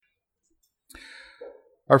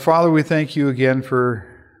Our Father, we thank you again for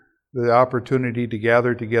the opportunity to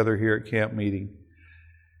gather together here at camp meeting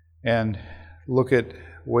and look at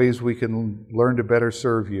ways we can learn to better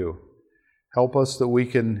serve you. Help us that we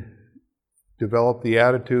can develop the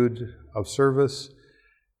attitude of service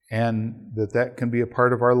and that can be a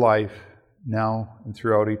part of our life now and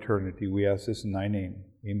throughout eternity. We ask this in thy name.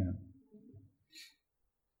 Amen.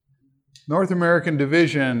 North American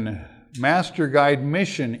Division Master Guide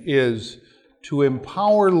mission is to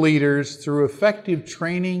empower leaders through effective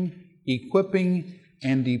training, equipping,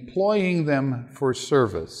 and deploying them for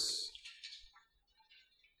service.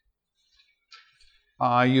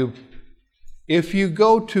 If you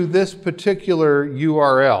go to this particular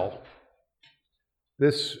URL,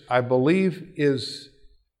 this, I believe, is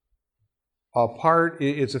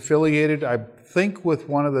it's affiliated, I think, with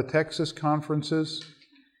one of the Texas conferences.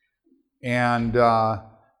 And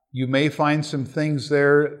you may find some things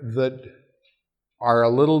there that are a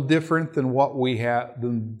little different than what we have,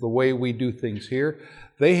 than the way we do things here.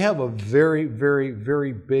 They have a very, very,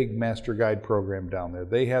 very big Master Guide program down there.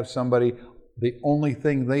 They have somebody, the only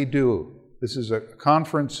thing they do, this is a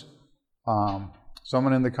conference,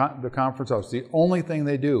 someone in the conference house, the only thing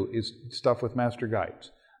they do is stuff with Master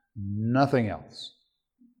Guides. Nothing else.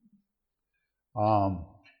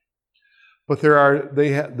 But there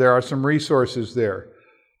are some resources there.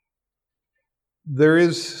 There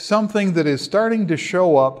is something that is starting to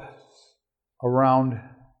show up around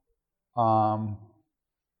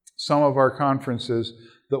some of our conferences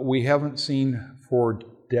that we haven't seen for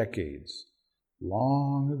decades.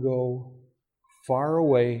 Long ago, far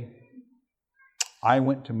away, I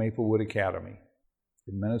went to Maplewood Academy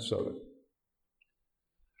in Minnesota.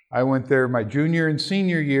 I went there my junior and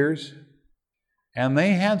senior years, and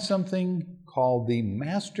they had something called the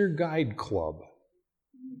Master Guide Club.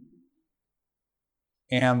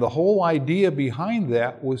 And the whole idea behind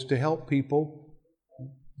that was to help people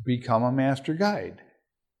become a master guide.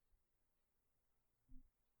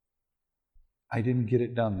 I didn't get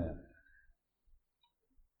it done then.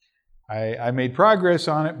 I made progress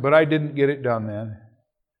on it, but I didn't get it done then.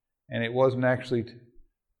 And it wasn't actually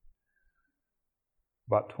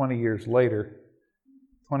about 20 years later,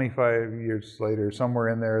 25 years later, somewhere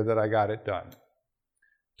in there, that I got it done.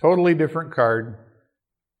 Totally different card.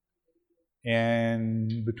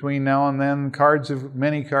 And between now and then,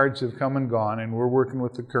 many cards have come and gone, and we're working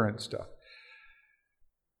with the current stuff.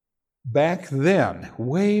 Back then,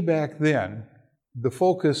 way back then, the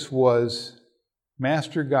focus was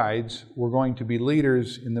master guides were going to be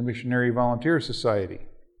leaders in the Missionary Volunteer Society.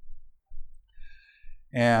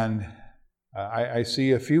 And I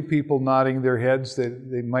see a few people nodding their heads that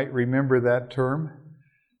they might remember that term.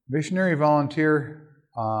 Missionary Volunteer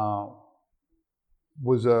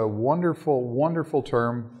was a wonderful, wonderful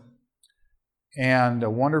term and a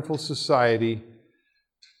wonderful society,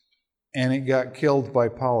 and it got killed by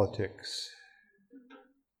politics.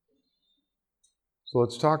 So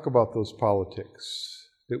let's talk about those politics.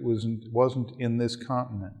 It wasn't in this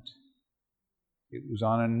continent. It was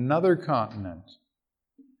on another continent.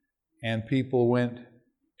 And people went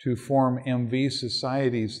to form MV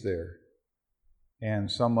societies there.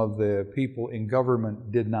 And some of the people in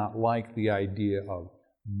government did not like the idea of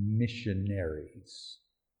missionaries.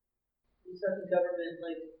 You said the government,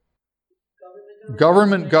 like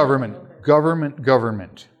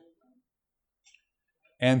Government.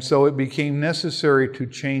 And so it became necessary to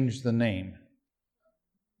change the name.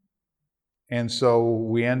 And so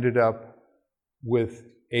we ended up with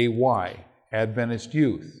AY, Adventist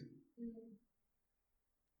Youth.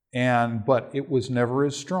 But it was never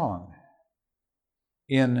as strong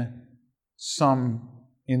in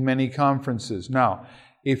many conferences. Now,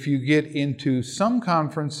 if you get into some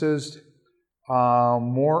conferences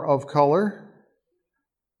more of color,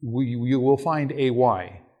 you will find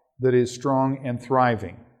AY that is strong and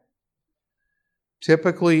thriving.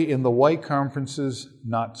 Typically in the white conferences,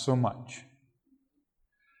 not so much.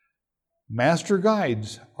 Master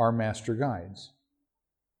guides are master guides.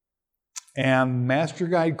 And master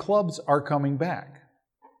guide clubs are coming back.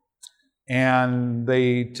 And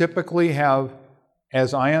they typically have,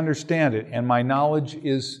 as I understand it, and my knowledge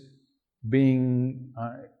is being,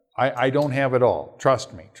 I don't have it all.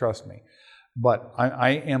 Trust me. But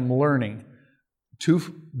I am learning,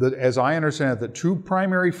 as I understand it, the two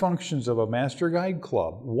primary functions of a master guide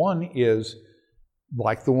club. One is,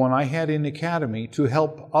 like the one I had in Academy, to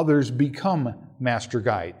help others become master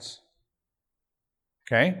guides.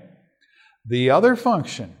 Okay? The other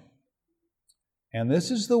function, and this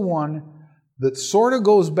is the one that sort of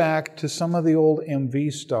goes back to some of the old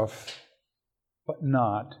MV stuff, but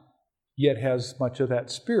not, yet has much of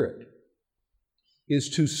that spirit, is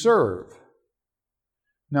to serve.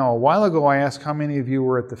 Now, a while ago I asked how many of you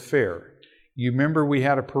were at the fair. You remember we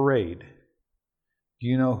had a parade. Do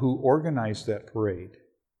you know who organized that parade?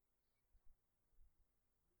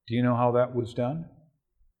 Do you know how that was done?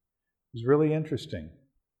 It was really interesting.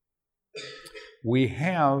 We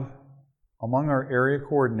have, among our area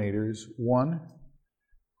coordinators, one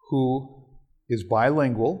who is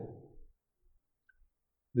bilingual.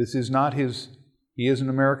 This is not his, he is an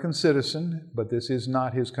American citizen, but this is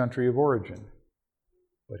not his country of origin.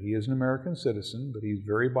 But he is an American citizen, but he's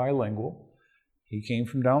very bilingual. He came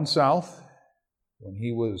from down south when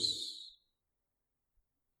he was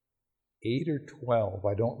 8 or 12.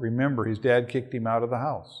 I don't remember. His dad kicked him out of the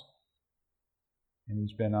house. And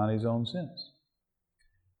he's been on his own since.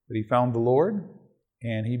 But he found the Lord,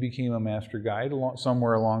 and he became a master guide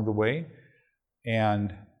somewhere along the way.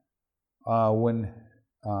 And when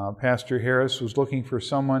Pastor Harris was looking for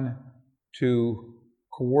someone to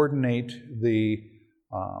coordinate the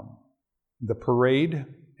parade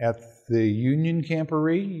at the Union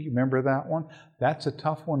Camporee, you remember that one? That's a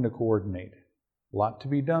tough one to coordinate. A lot to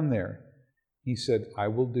be done there. He said, I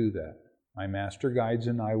will do that. My master guides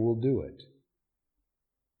and I will do it.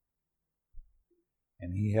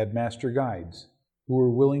 And he had master guides who were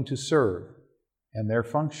willing to serve. And their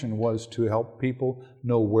function was to help people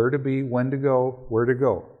know where to be, when to go, where to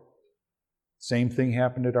go. Same thing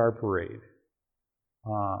happened at our parade.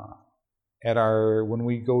 When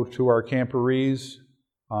we go to our camporees,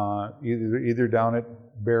 either down at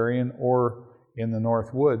Berrien or in the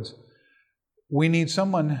North Woods, we need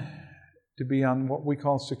someone to be on what we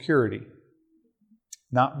call security.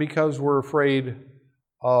 Not because we're afraid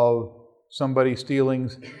of somebody stealing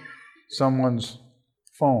someone's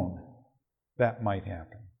phone. That might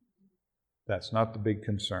happen. That's not the big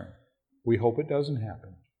concern. We hope it doesn't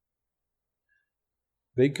happen.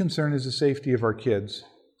 Big concern is the safety of our kids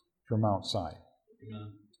from outside.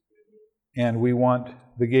 Amen. And we want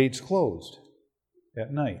the gates closed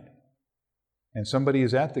at night. And somebody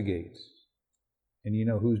is at the gates. And you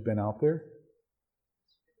know who's been out there?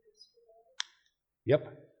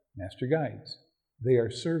 Yep, master guides. They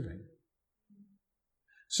are serving.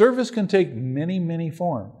 Service can take many, many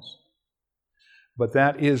forms. But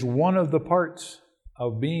that is one of the parts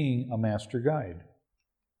of being a master guide.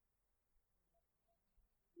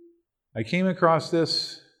 I came across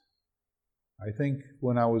this, I think,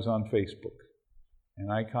 when I was on Facebook.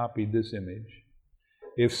 And I copied this image.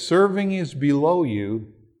 If serving is below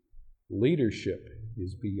you, leadership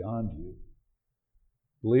is beyond you.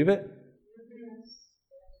 Believe it?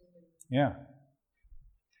 Yeah.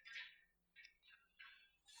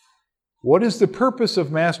 What is the purpose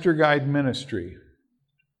of Master Guide ministry?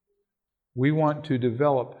 We want to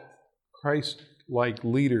develop Christ-like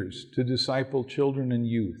leaders to disciple children and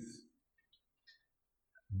youth.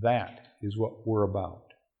 That is what we're about.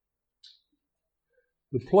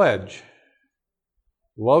 The pledge,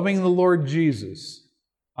 loving the Lord Jesus,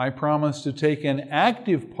 I promise to take an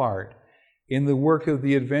active part in the work of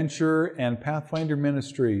the Adventurer and Pathfinder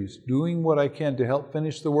ministries, doing what I can to help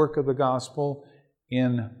finish the work of the gospel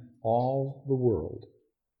in all the world.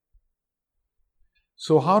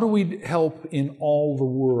 So how do we help in all the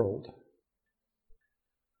world?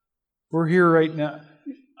 We're here right now.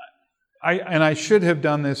 I should have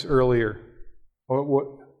done this earlier.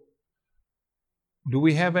 Do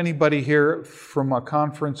we have anybody here from a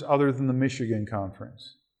conference other than the Michigan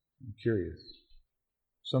conference? I'm curious.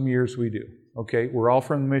 Some years we do. Okay, we're all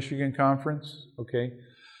from the Michigan conference. Okay.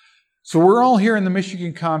 So we're all here in the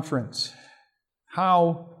Michigan conference.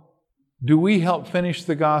 How do we help finish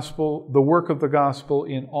the gospel, the work of the gospel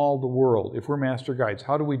in all the world? If we're master guides,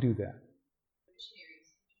 how do we do that?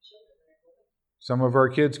 Some of our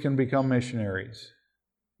kids can become missionaries.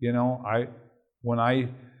 You know, when I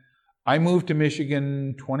moved to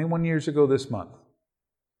Michigan 21 years ago this month.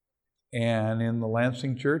 And in the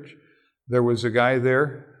Lansing church, there was a guy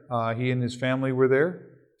there. He and his family were there.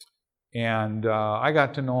 And I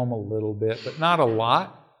got to know him a little bit, but not a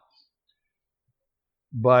lot.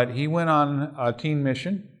 But he went on a teen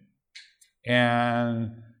mission,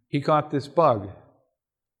 and he caught this bug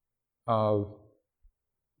of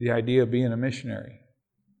the idea of being a missionary.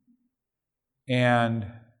 And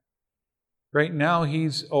right now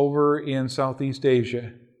he's over in Southeast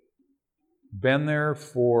Asia. Been there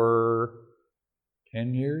for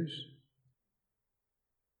 10 years.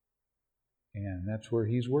 And that's where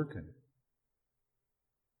he's working.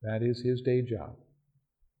 That is his day job.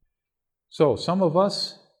 So some of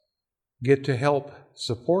us get to help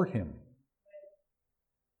support him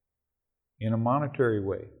in a monetary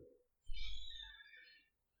way.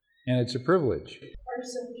 And it's a privilege.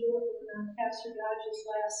 on Pastor Dodge's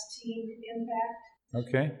last Teen Impact.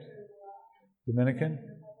 Okay. Dominican?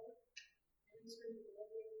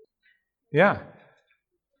 Yeah.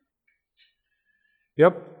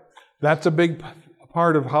 Yep. That's a big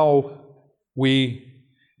part of how we,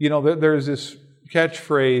 there's this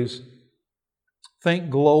catchphrase, think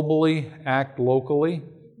globally, act locally.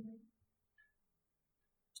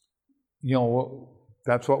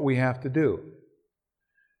 That's what we have to do.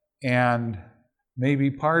 And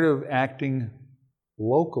maybe part of acting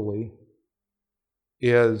locally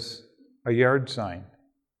is a yard sign.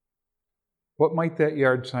 What might that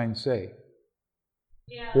yard sign say?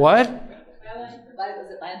 Yeah. What?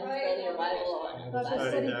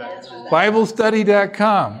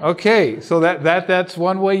 BibleStudy.com. Okay, so that's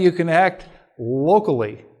one way you can act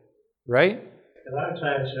locally, right? A lot of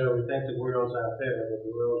times, we think the world's out there, but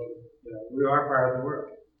the world, we are part of the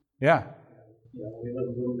world. Yeah. We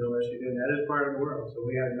live in Bloomingdale, Michigan. That is part of the world. So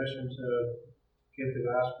we have a mission to get the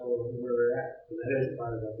gospel where we're at. So that is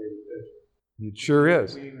part of that big vision. It sure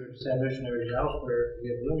is. We would send missionaries elsewhere to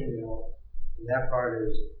get Bloomingdale, and that part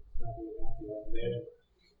is not really evangelized.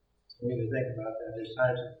 So we need to think about that. There's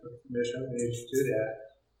times for mission, we need to do that,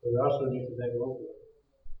 but we also need to think locally.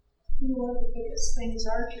 One of the biggest things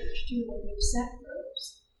our church do when we've sent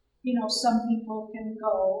groups, some people can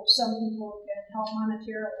go, some people can help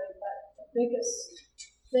monetarily, but the biggest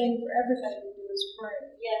thing for everybody to do is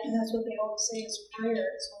pray. Yeah. And that's what they always say is prayer.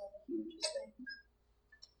 It's one of the hugest things.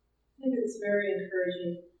 I think it's very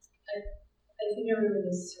encouraging. I think everyone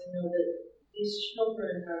needs to know that these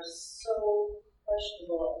children are so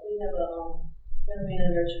questionable. We have a young man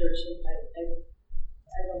in our church, and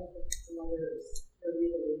I don't think the mother is her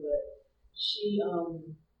legally, but she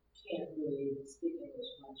can't really speak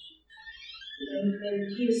English much. And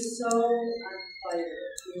he is so on fire.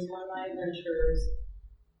 He is one of my mentors.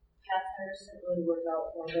 Pathfinders didn't really work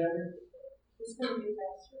out for him, but he's going to be a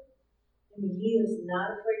pastor. I mean, he is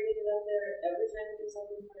not afraid to get up there. Every time he gets up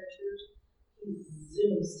in front of church, he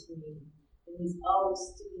zooms to me. And he's always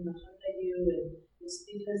sticking the hunt at you. And it's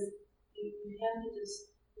because you have to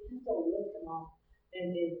lift them up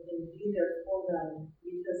and be there for them.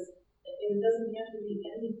 Because it doesn't have to be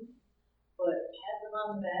anything. But pat them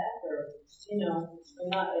on the back, or, my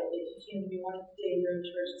mom, if you came to me one day during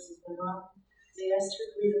church, this is my mom, they asked her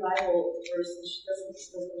to read the Bible verse, and she doesn't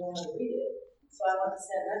know how to read it. So I went and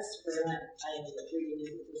sat next to her, and I ended up reading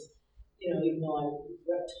it because, even though I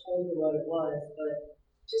told her what it was, but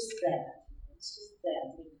just that. It's just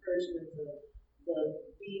that, the encouragement of the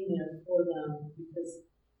being there for them, because,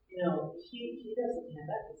 he doesn't have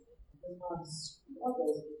everything. His mom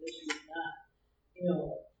struggles because she's not,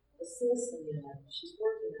 a citizen yet. She's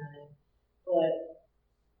working on it, but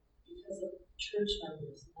because of church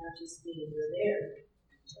members, not just me, they're there.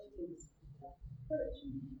 So things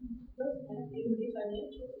encouragement. It doesn't have to even be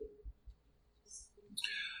financially. Just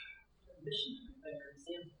mission, by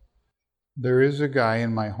example. There is a guy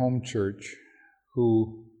in my home church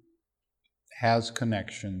who has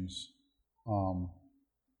connections.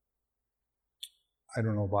 I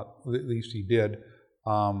don't know about, at least he did,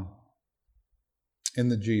 in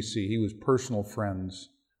the GC. He was personal friends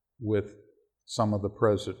with some of the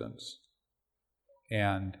presidents.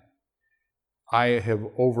 And I have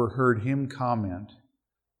overheard him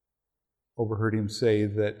say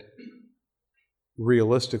that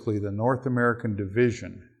realistically the North American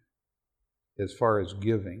division, as far as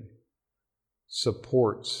giving,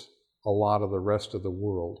 supports a lot of the rest of the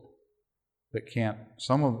world that can't.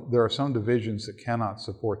 There are some divisions that cannot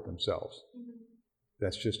support themselves.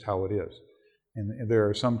 That's just how it is. And there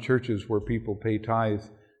are some churches where people pay tithe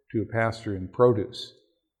to a pastor in produce.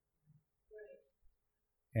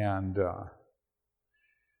 And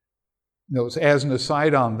as an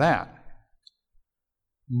aside on that,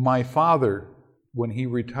 my father, when he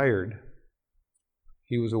retired,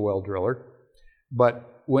 he was a well driller,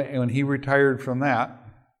 but when he retired from that,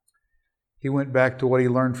 he went back to what he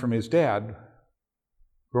learned from his dad,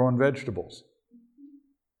 growing vegetables,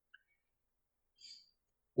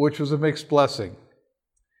 which was a mixed blessing,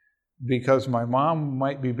 because my mom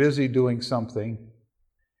might be busy doing something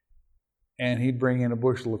and he'd bring in a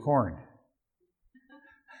bushel of corn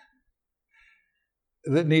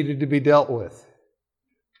that needed to be dealt with,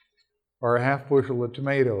 or a half bushel of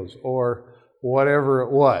tomatoes, or whatever it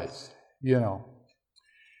was,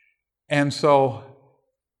 And so,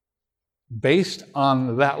 based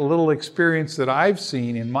on that little experience that I've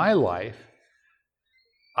seen in my life,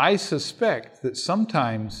 I suspect that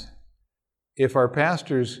sometimes if our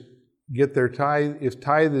pastors get their tithe, if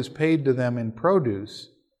tithe is paid to them in produce,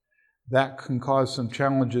 that can cause some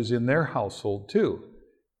challenges in their household too.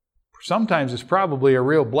 Sometimes it's probably a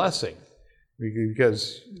real blessing.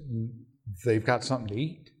 because they've got something to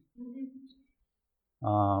eat.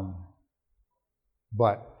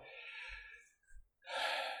 But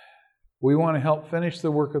we want to help finish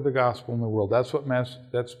the work of the gospel in the world. That's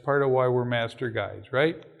part of why we're master guides,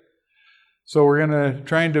 right? So we're going to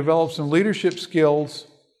try and develop some leadership skills.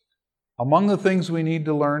 Among the things we need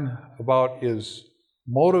to learn about is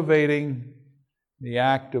motivating, the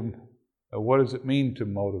act of what does it mean to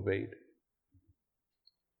motivate.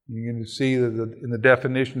 You're going to see that in the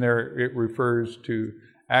definition there it refers to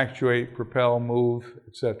actuate, propel, move,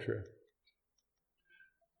 etc.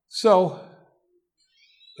 So,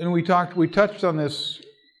 and we touched on this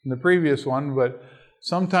in the previous one, but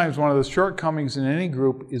sometimes one of the shortcomings in any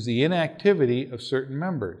group is the inactivity of certain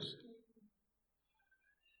members.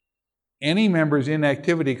 Any member's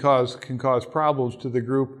inactivity can cause problems to the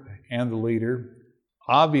group and the leader.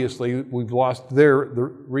 Obviously, we've lost the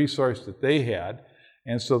resource that they had,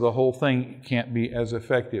 and so the whole thing can't be as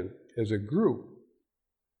effective as a group.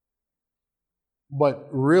 But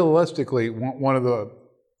realistically, one of the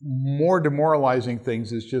more demoralizing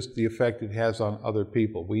things is just the effect it has on other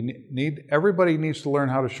people. Everybody needs to learn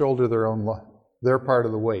how to shoulder their part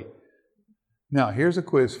of the weight. Now, here's a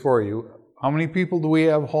quiz for you. How many people do we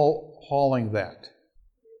have hauling that?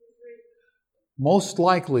 Most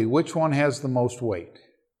likely, which one has the most weight?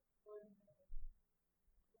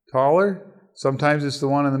 Taller? Sometimes it's the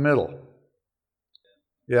one in the middle.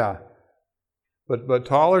 Yeah. But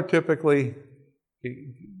taller typically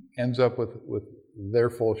ends up with their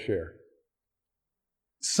full share.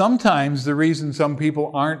 Sometimes the reason some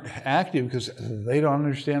people aren't active because they don't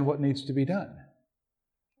understand what needs to be done.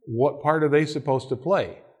 What part are they supposed to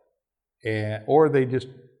play? Or they just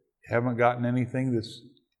haven't gotten anything that's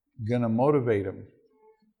going to motivate them.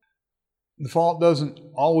 The fault doesn't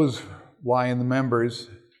always lie in the members.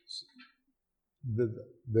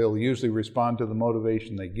 They'll usually respond to the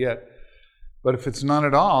motivation they get. But if it's none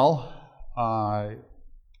at all,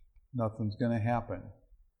 nothing's going to happen.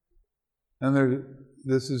 And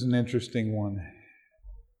this is an interesting one.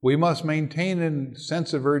 We must maintain a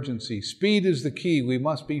sense of urgency. Speed is the key. We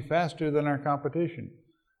must be faster than our competition.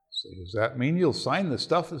 So does that mean you'll sign the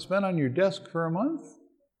stuff that's been on your desk for a month?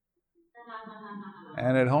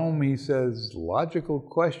 And at home he says, logical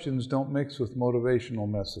questions don't mix with motivational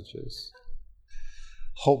messages.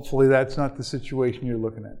 Hopefully that's not the situation you're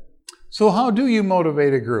looking at. So how do you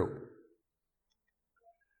motivate a group?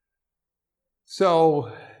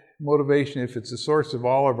 So motivation, if it's the source of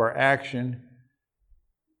all of our action,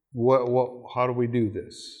 how do we do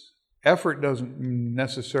this? Effort doesn't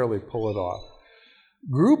necessarily pull it off.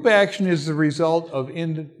 Group action is the result of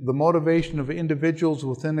the motivation of individuals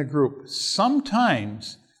within a group.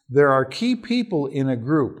 Sometimes there are key people in a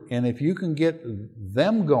group, and if you can get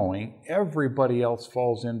them going, everybody else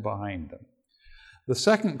falls in behind them. The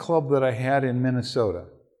second club that I had in Minnesota,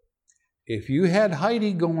 if you had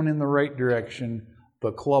Heidi going in the right direction,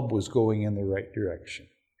 the club was going in the right direction.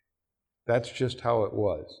 That's just how it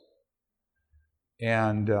was.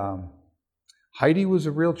 And Heidi was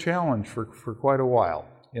a real challenge for quite a while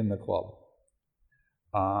in the club.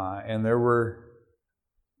 And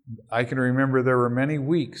I can remember there were many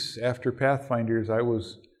weeks after Pathfinders I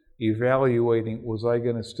was evaluating, was I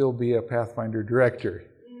going to still be a Pathfinder director?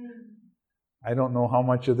 I don't know how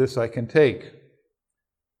much of this I can take.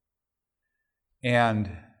 And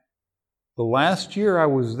the last year I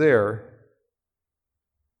was there,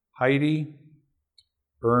 Heidi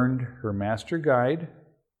earned her Master Guide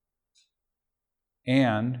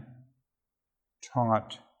and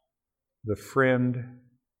taught the friend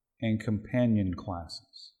and companion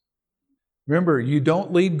classes. Remember, you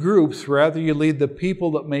don't lead groups, rather you lead the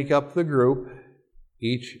people that make up the group,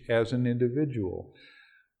 each as an individual.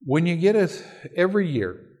 When you get it every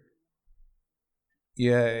year,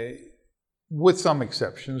 with some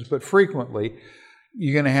exceptions, but frequently,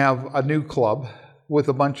 you're going to have a new club with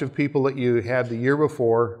a bunch of people that you had the year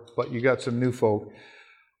before, but you got some new folk.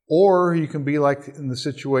 Or you can be like in the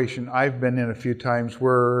situation I've been in a few times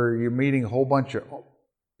where you're meeting a whole bunch of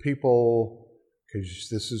people because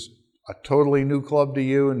this is a totally new club to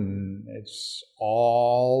you and it's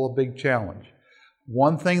all a big challenge.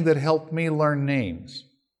 One thing that helped me learn names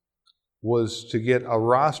was to get a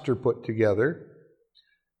roster put together.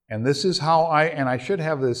 And this is how I should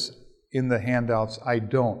have this in the handouts. I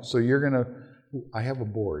don't. So I have a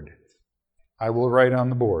board. I will write on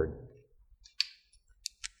the board.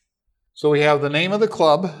 So we have the name of the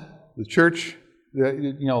club, the church,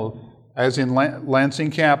 as in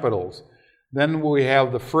Lansing Capitals. Then we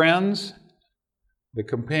have the friends, the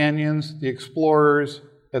companions, the explorers,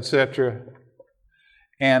 etc.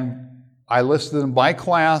 And I listed them by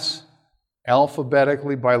class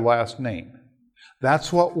alphabetically by last name.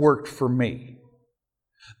 That's what worked for me.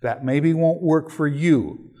 That maybe won't work for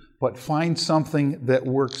you, but find something that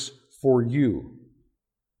works for you.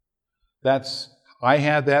 I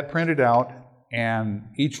had that printed out, and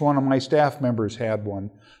each one of my staff members had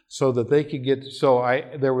one, so that they could get. So I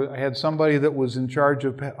had somebody that was in charge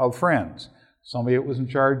of friends, somebody that was in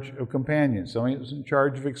charge of companions, somebody that was in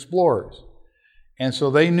charge of explorers, and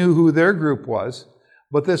so they knew who their group was.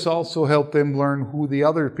 But this also helped them learn who the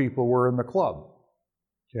other people were in the club.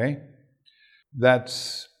 Okay,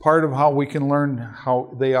 that's part of how we can learn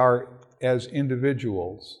how they are as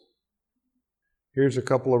individuals. Here's a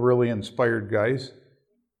couple of really inspired guys.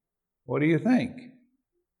 What do you think?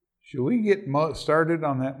 Should we get started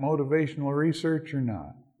on that motivational research or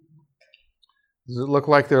not? Does it look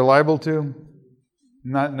like they're liable to?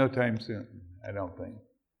 No time soon, I don't think.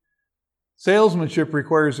 Salesmanship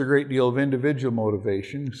requires a great deal of individual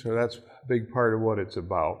motivation, so that's a big part of what it's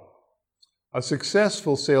about. A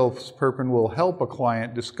successful salesperson will help a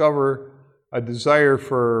client discover a desire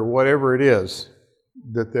for whatever it is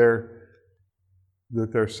that they're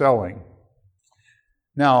selling.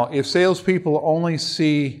 Now, if salespeople only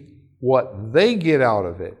see what they get out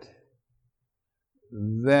of it,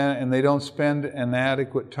 and they don't spend an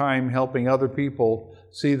adequate time helping other people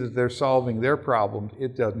see that they're solving their problems,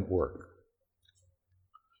 it doesn't work.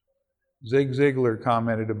 Zig Ziglar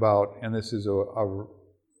commented about, and this is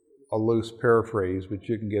a loose paraphrase, but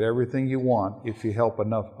you can get everything you want if you help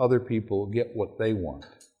enough other people get what they want.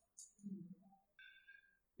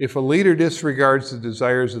 If a leader disregards the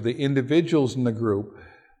desires of the individuals in the group,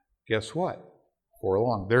 guess what? For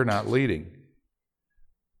long, they're not leading.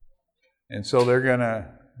 And so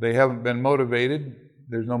they haven't been motivated.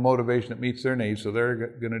 There's no motivation that meets their needs, so they're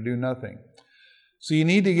going to do nothing. So you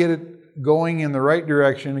need to get it going in the right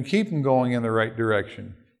direction and keep them going in the right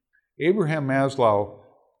direction. Abraham Maslow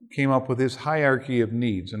came up with his hierarchy of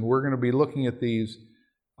needs, and we're going to be looking at these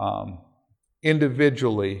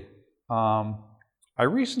individually. I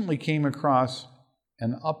recently came across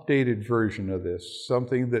an updated version of this,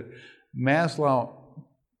 something that Maslow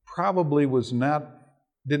probably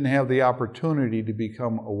didn't have the opportunity to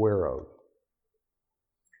become aware of.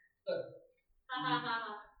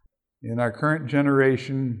 In our current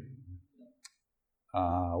generation,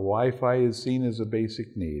 Wi-Fi is seen as a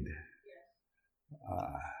basic need.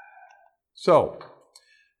 So,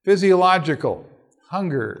 physiological,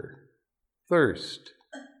 hunger, thirst,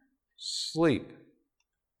 sleep.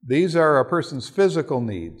 These are a person's physical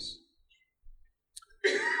needs.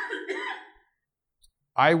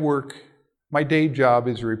 My day job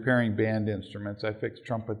is repairing band instruments. I fix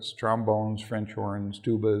trumpets, trombones, French horns,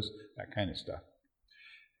 tubas, that kind of stuff.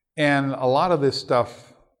 And a lot of this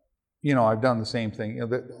stuff, I've done the same thing.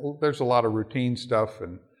 There's a lot of routine stuff,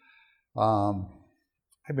 and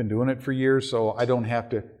I've been doing it for years, so I don't have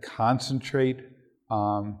to concentrate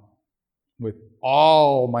with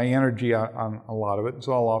all my energy on a lot of it,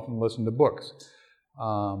 so I'll often listen to books.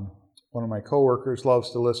 One of my coworkers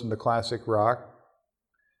loves to listen to classic rock,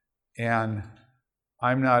 and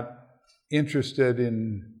I'm not interested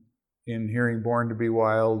in hearing Born to Be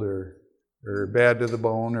Wild or Bad to the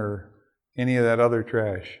Bone or any of that other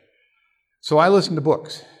trash. So I listen to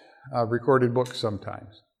books, recorded books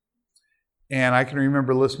sometimes. And I can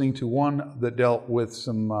remember listening to one that dealt with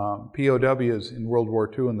some POWs in World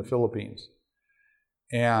War II in the Philippines.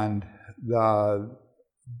 And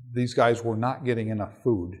these guys were not getting enough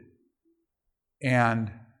food.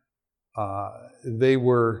 And they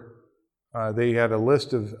had a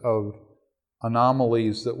list of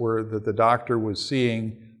anomalies that the doctor was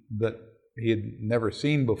seeing that he had never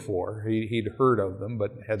seen before. He'd heard of them,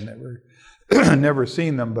 but had never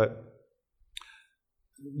seen them. But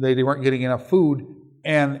they weren't getting enough food,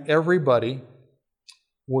 and everybody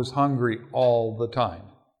was hungry all the time.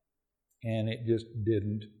 And it just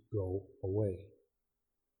didn't go away.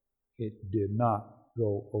 It did not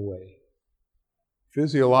go away.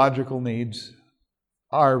 Physiological needs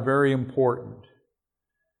are very important.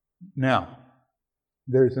 Now,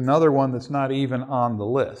 there's another one that's not even on the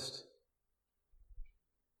list.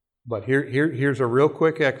 But here's a real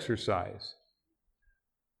quick exercise.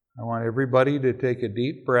 I want everybody to take a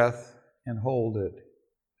deep breath and hold it.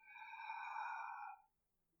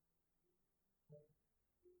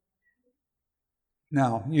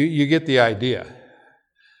 Now, you get the idea,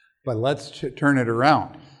 but let's turn it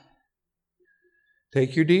around.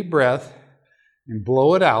 Take your deep breath and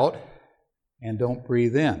blow it out, and don't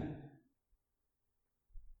breathe in.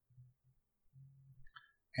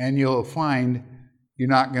 And you'll find you're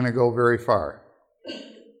not going to go very far.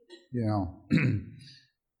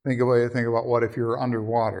 Think about what if you're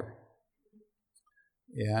underwater.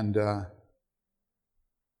 And,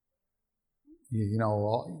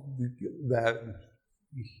 that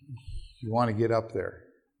you want to get up there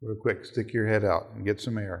real quick, stick your head out and get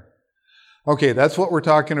some air. Okay, that's what we're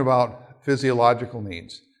talking about, physiological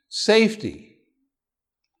needs. Safety.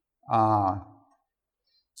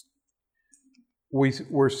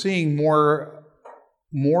 We're seeing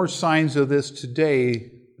more signs of this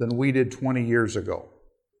today than we did 20 years ago.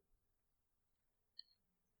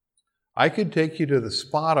 I could take you to the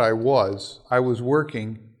spot I was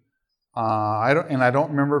working. I don't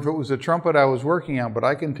remember if it was a trumpet I was working on, but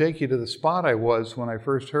I can take you to the spot I was when I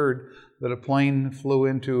first heard that a plane flew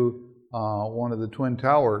into one of the Twin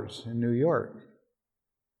Towers in New York.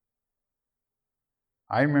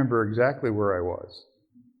 I remember exactly where I was.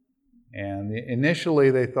 And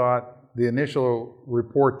initially they thought, the initial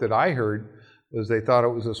report that I heard was they thought it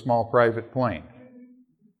was a small private plane.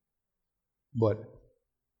 But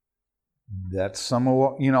that's some of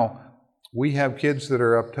what, we have kids that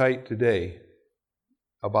are uptight today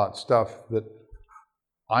about stuff that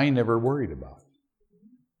I never worried about.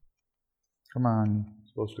 Come on, you're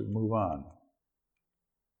supposed to move on.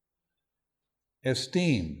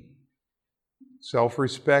 Esteem,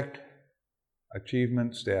 self-respect,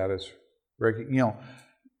 achievement, status.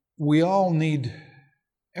 We all need,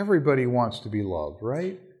 everybody wants to be loved,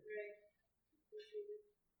 right?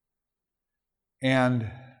 And,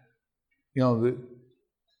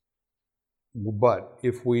 but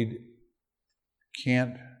if we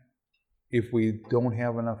don't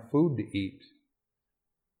have enough food to eat,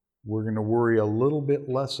 we're going to worry a little bit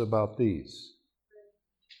less about these.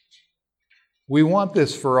 We want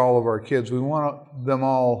this for all of our kids. We want them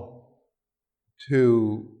all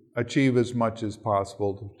to achieve as much as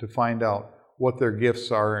possible, to find out what their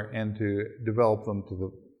gifts are and to develop them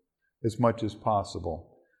as much as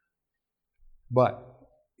possible. But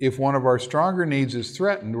if one of our stronger needs is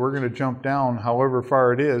threatened, we're going to jump down however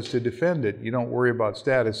far it is to defend it. You don't worry about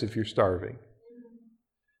status if you're starving.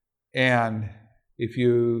 And if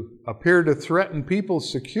you appear to threaten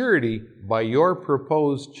people's security by your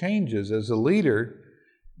proposed changes as a leader,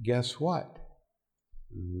 guess what?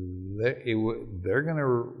 They're going to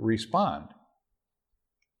respond.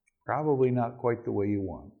 Probably not quite the way you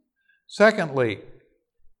want. Secondly,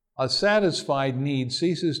 a satisfied need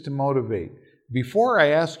ceases to motivate. Before I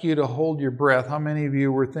ask you to hold your breath, how many of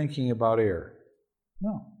you were thinking about air?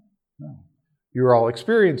 No. You're all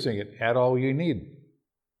experiencing it. Had all you need.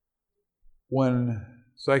 When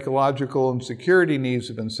psychological and security needs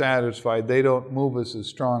have been satisfied, they don't move us as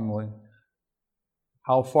strongly.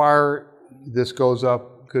 How far this goes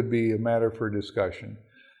up could be a matter for discussion.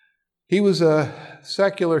 He was a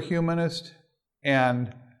secular humanist,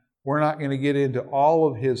 and we're not going to get into all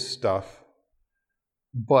of his stuff,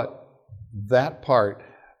 but that part,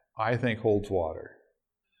 I think, holds water.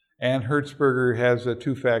 And Hertzberger has a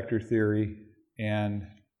two-factor theory, and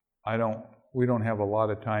we don't have a lot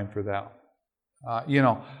of time for that.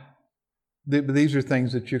 These are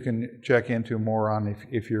things that you can check into more on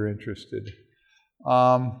if you're interested.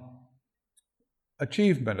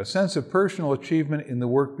 Achievement, a sense of personal achievement in the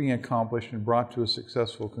work being accomplished and brought to a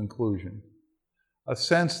successful conclusion. A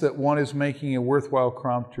sense that one is making a worthwhile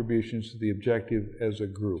contribution to the objective as a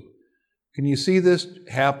group. Can you see this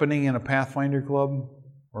happening in a Pathfinder club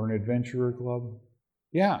or an adventurer club?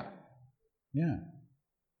 Yeah.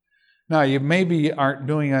 Now, you maybe aren't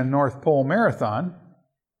doing a North Pole Marathon,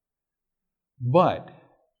 but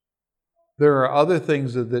there are other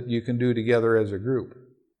things that you can do together as a group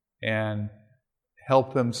and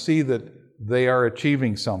help them see that they are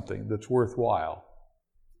achieving something that's worthwhile.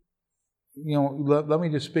 Let me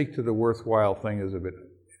just speak to the worthwhile thing as a bit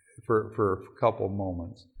for a couple of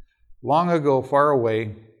moments. Long ago, far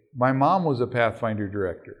away, my mom was a Pathfinder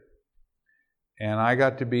director. And I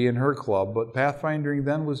got to be in her club, but pathfinding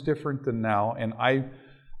then was different than now. And I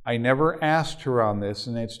never asked her on this,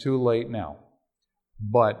 and it's too late now.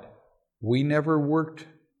 But we worked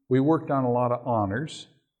on a lot of honors,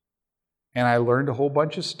 and I learned a whole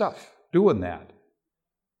bunch of stuff doing that.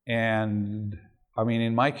 And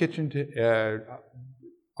in my kitchen,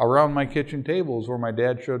 around my kitchen table is where my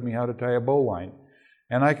dad showed me how to tie a bowline.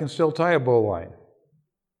 And I can still tie a bowline.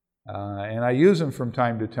 And I use them from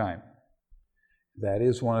time to time. That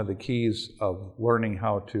is one of the keys of learning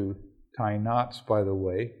how to tie knots, by the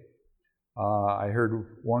way. I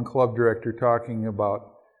heard one club director talking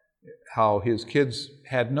about how his kids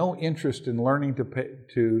had no interest in learning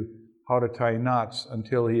how to tie knots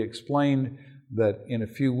until he explained that in a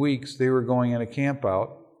few weeks they were going on a camp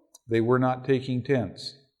out. They were not taking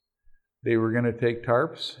tents. They were going to take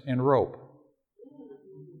tarps and rope.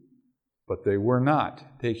 But they were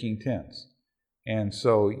not taking tents. And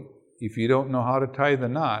so if you don't know how to tie the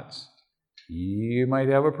knots, you might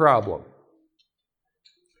have a problem.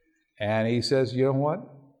 And he says, you know what?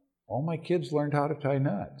 All my kids learned how to tie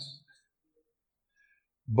knots.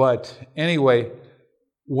 But anyway,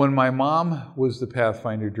 when my mom was the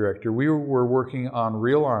Pathfinder director, we were working on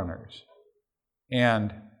real honors.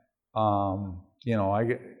 And, you know,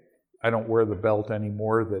 I don't wear the belt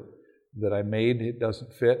anymore that I made. It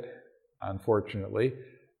doesn't fit, unfortunately.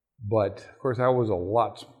 But, of course, I was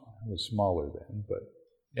smaller then. But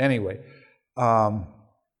anyway,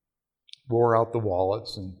 wore out the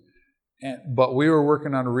wallets. But we were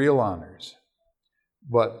working on real honors.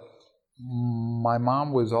 But my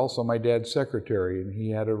mom was also my dad's secretary, and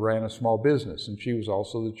he ran a small business, and she was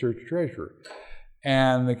also the church treasurer.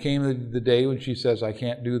 And there came the day when she says, I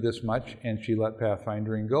can't do this much, and she let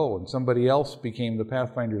Pathfindering go, and somebody else became the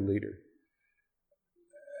Pathfinder leader.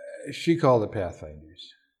 She called it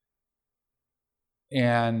Pathfinders.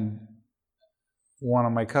 And one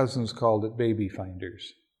of my cousins called it Baby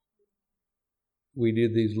Finders. We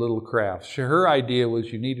did these little crafts. Her idea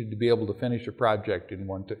was you needed to be able to finish a project in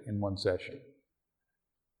one session.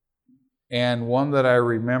 And one that I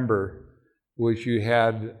remember was you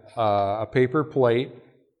had a paper plate,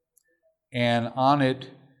 and on it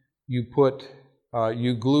you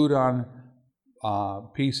glued on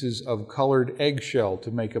pieces of colored eggshell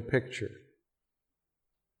to make a picture.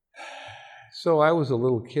 So I was a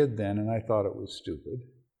little kid then, and I thought it was stupid.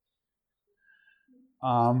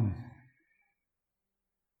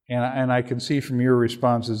 And I can see from your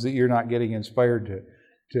responses that you're not getting inspired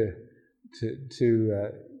to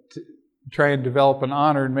try and develop an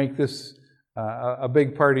honor and make this a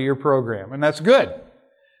big part of your program. And that's good,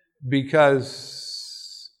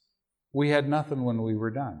 because we had nothing when we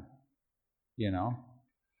were done, you know.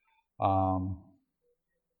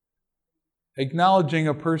 Acknowledging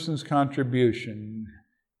a person's contribution.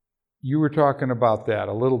 You were talking about that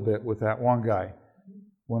a little bit with that one guy.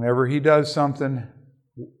 Whenever he does something,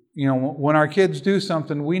 you know, when our kids do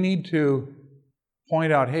something, we need to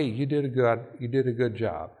point out, hey, you did a good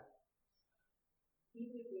job.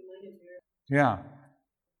 Yeah.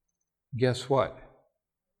 Guess what?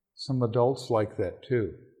 Some adults like that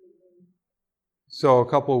too. So a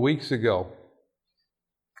couple of weeks ago,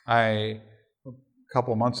 a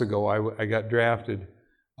couple of months ago, I got drafted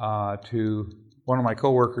to one of my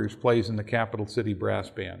coworkers plays in the Capital City Brass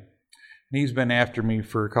Band. And he's been after me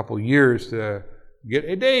for a couple of years to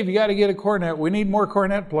hey, Dave, you got to get a cornet. We need more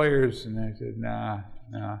cornet players. And I said, nah.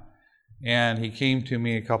 And he came to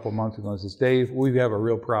me a couple of months ago and says, Dave, we have a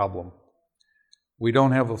real problem. We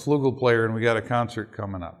don't have a flugel player, and we got a concert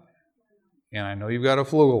coming up. And I know you've got a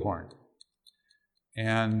flugelhorn.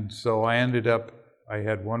 And so I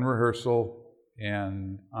had one rehearsal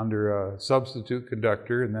and under a substitute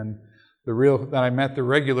conductor, and then I met the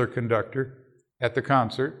regular conductor at the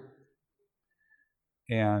concert.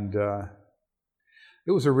 And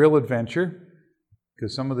it was a real adventure,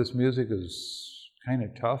 because some of this music is kind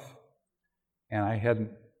of tough, and I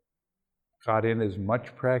hadn't got in as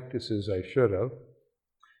much practice as I should have.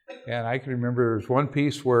 And I can remember there was one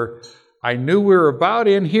piece where I knew we were about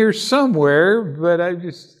in here somewhere, but I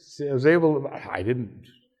was able to,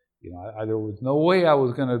 there was no way I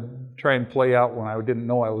was going to try and play out when I didn't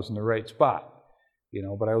know I was in the right spot,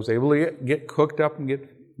 but I was able to get cooked up and get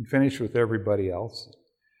finished with everybody else.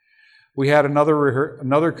 We had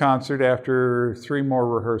another concert after 3 more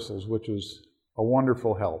rehearsals, which was a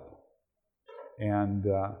wonderful help. And,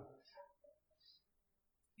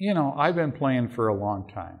 I've been playing for a long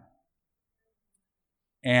time.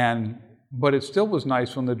 But it still was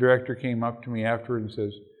nice when the director came up to me afterward and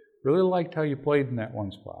says, really liked how you played in that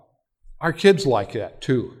one spot. Our kids like that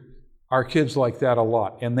too. Our kids like that a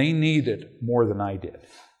lot. And they need it more than I did.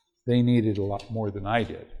 They needed a lot more than I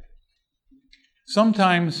did.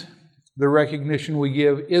 Sometimes the recognition we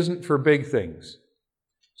give isn't for big things.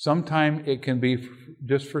 Sometimes it can be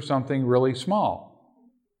just for something really small.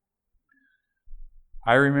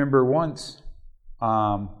 I remember once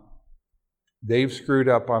Dave screwed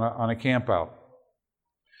up on a camp out.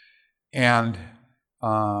 And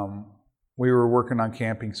we were working on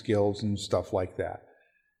camping skills and stuff like that.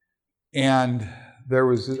 And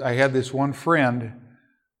I had this one friend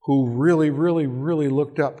who really, really, really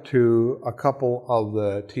looked up to a couple of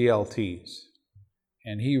the TLTs.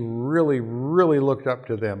 And he really, really looked up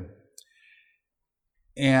to them.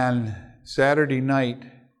 And Saturday night,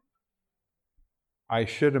 I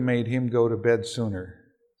should have made him go to bed sooner.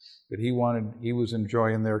 But he was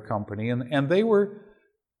enjoying their company. And they were,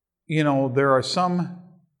 there are some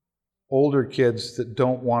older kids that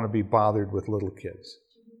don't want to be bothered with little kids.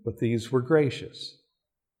 But these were gracious.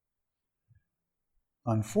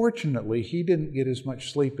 Unfortunately, he didn't get as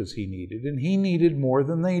much sleep as he needed, and he needed more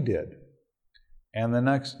than they did. And the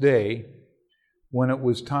next day, when it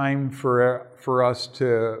was time for us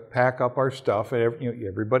to pack up our stuff,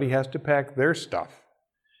 everybody has to pack their stuff,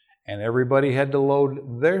 and everybody had to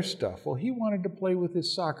load their stuff. Well, he wanted to play with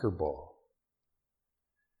his soccer ball.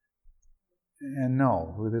 And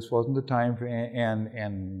no, this wasn't the time for,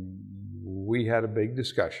 and we had a big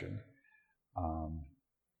discussion.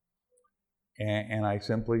 And I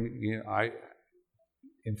simply, I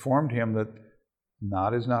informed him that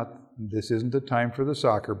this isn't the time for the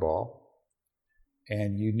soccer ball,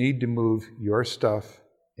 and you need to move your stuff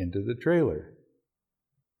into the trailer.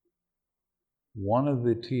 One of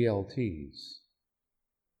the TLTs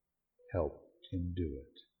helped him do it.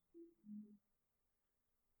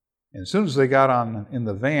 And as soon as they got in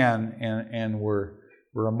the van and were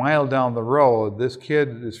a mile down the road, this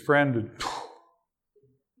kid, his friend,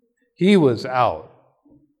 he was out.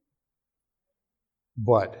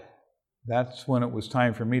 But that's when it was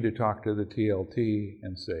time for me to talk to the TLT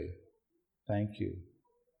and say, thank you.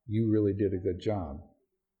 You really did a good job.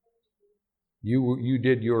 You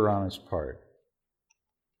did your honest part.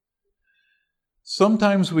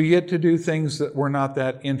 Sometimes we get to do things that we're not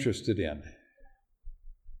that interested in.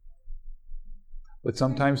 But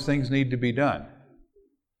sometimes things need to be done.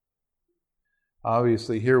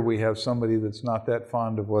 Obviously, here we have somebody that's not that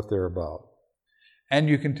fond of what they're about. And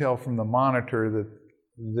you can tell from the monitor that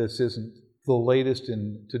this isn't the latest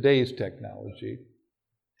in today's technology.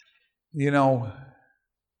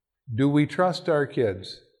 Do we trust our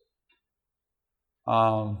kids?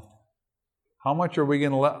 How much are we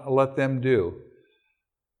going to let them do?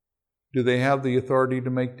 Do they have the authority to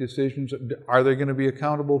make decisions? Are they going to be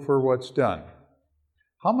accountable for what's done?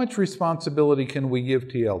 How much responsibility can we give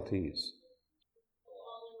TLTs?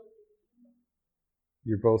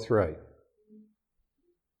 You're both right.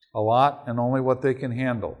 A lot, and only what they can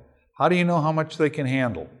handle. How do you know how much they can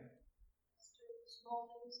handle?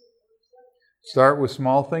 Start with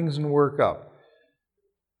small things and work up.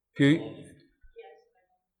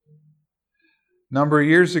 Number of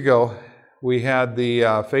years ago, we had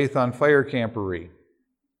the Faith on Fire camporee.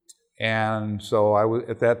 And so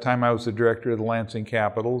at that time I was the director of the Lansing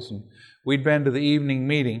Capitals, and we'd been to the evening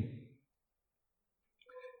meeting.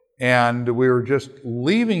 And we were just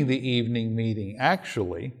leaving the evening meeting,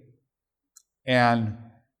 actually, and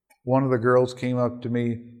one of the girls came up to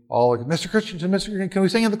me, all like, Mr. Christensen, can we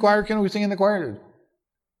sing in the choir? Can we sing in the choir?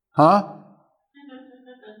 Huh?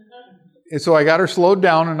 And so I got her slowed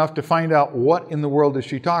down enough to find out what in the world is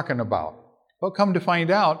she talking about. Well, come to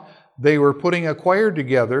find out, they were putting a choir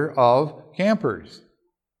together of campers.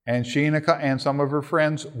 And she and some of her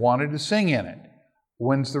friends wanted to sing in it.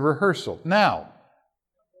 When's the rehearsal? Now.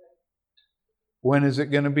 When is it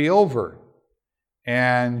going to be over?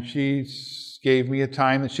 And she gave me a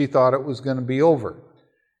time that she thought it was going to be over.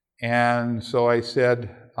 And so I said,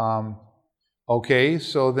 okay,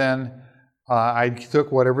 so then I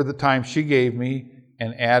took whatever the time she gave me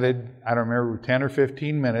and added, I don't remember, 10 or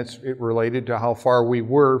 15 minutes. It related to how far we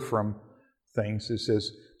were from things. It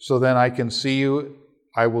says, so then I can see you,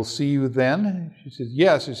 I will see you then? She says,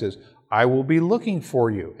 yes. She says, I will be looking for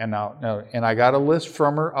you. And and I got a list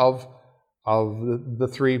from her of the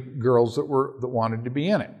three girls that wanted to be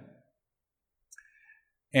in it.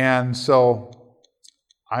 And so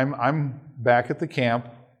I'm back at the camp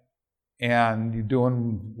and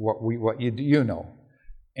doing what you know.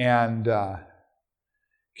 And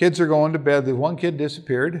kids are going to bed. The one kid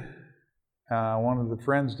disappeared. One of the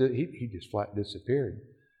friends he just flat disappeared.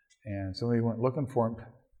 And somebody went looking for him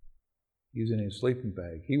using his sleeping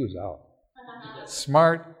bag. He was out.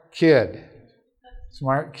 Smart kid.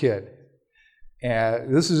 Smart kid.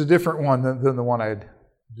 And this is a different one than the one I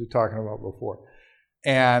was talking about before.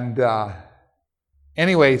 And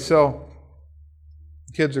anyway, so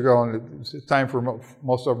kids are going, it's time for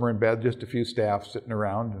most of them are in bed, just a few staff sitting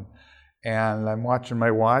around. And I'm watching my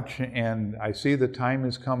watch, and I see the time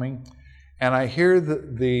is coming, and I hear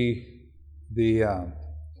the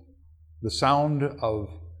sound of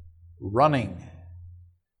running.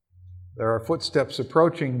 There are footsteps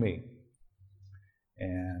approaching me.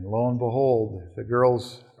 And lo and behold, the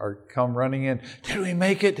girls come running in. Did we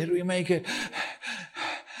make it? Did we make it?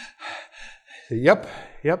 Yep,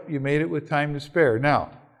 you made it with time to spare.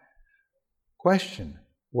 Now, question,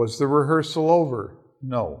 was the rehearsal over?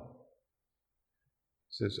 No.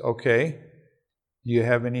 Says, okay, do you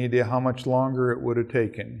have any idea how much longer it would have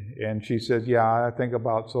taken? And she says, yeah, I think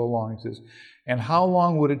about so long. He says, and how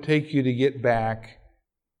long would it take you to get back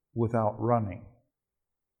without running?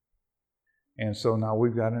 And so now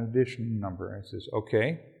we've got an additional number. And it says,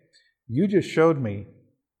 okay, You just showed me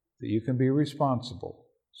that you can be responsible.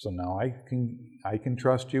 So now I can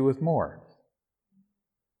trust you with more.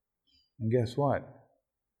 And guess what?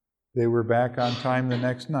 They were back on time the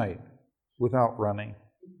next night without running.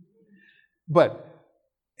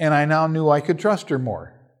 And I now knew I could trust her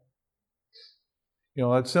more.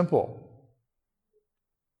 That's simple.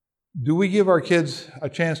 Do we give our kids a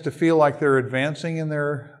chance to feel like they're advancing in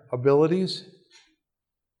their abilities?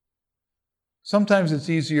 Sometimes it's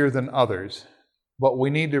easier than others, but we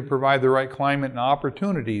need to provide the right climate and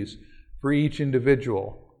opportunities for each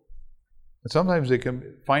individual. And sometimes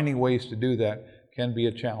finding ways to do that can be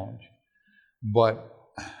a challenge. But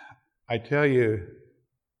I tell you,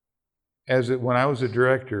 when I was a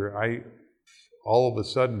director, I all of a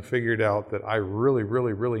sudden figured out that I really,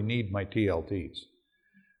 really, really need my TLTs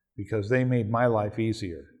because they made my life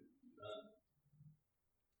easier.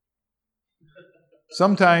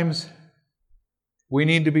 Sometimes we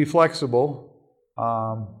need to be flexible.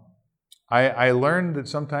 I learned that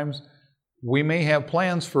sometimes we may have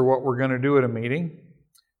plans for what we're going to do at a meeting,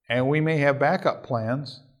 and we may have backup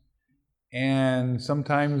plans, and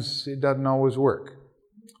sometimes it doesn't always work.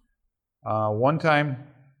 One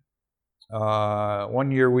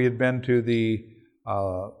year we had been to the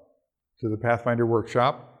Pathfinder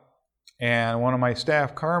workshop, and one of my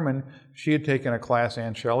staff, Carmen, she had taken a class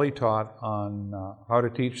Aunt Shelley taught on how to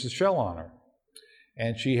teach the shell honor.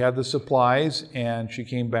 And she had the supplies, and she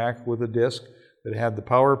came back with a disc that had the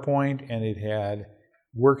PowerPoint, and it had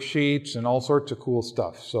worksheets and all sorts of cool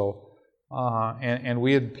stuff. So, and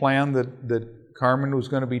we had planned that Carmen was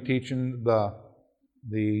going to be teaching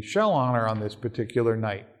the shell honor on this particular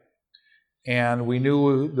night. And we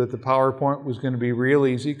knew that the PowerPoint was going to be real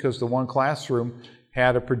easy because the one classroom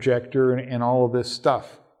had a projector and all of this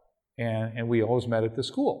stuff. And we always met at the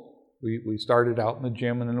school. We started out in the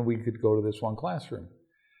gym, and then we could go to this one classroom.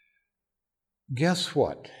 Guess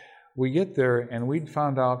what? We get there, and we'd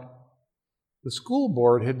found out the school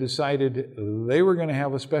board had decided they were going to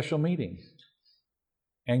have a special meeting.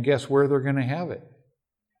 And guess where they're going to have it?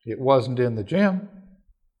 It wasn't in the gym.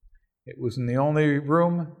 It was in the only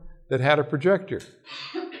room that had a projector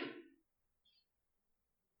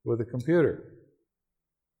with a computer.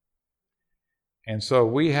 And so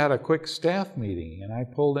we had a quick staff meeting, and I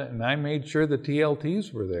pulled it, and I made sure the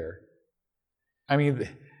TLTs were there. I mean,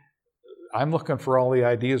 I'm looking for all the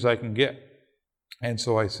ideas I can get. And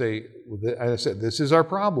so I said, this is our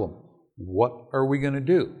problem. What are we going to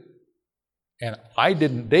do? And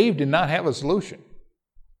Dave did not have a solution.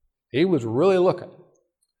 He was really looking.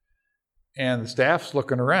 And the staff's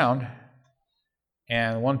looking around,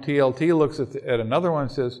 and one TLT looks at another one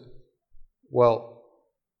and says, well,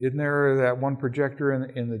 isn't there that one projector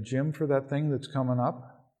in the gym for that thing that's coming up?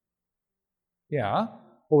 Yeah.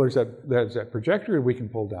 Well, there's that projector we can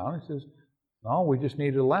pull down. He says, no, we just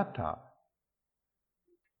needed a laptop.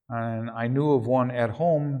 And I knew of one at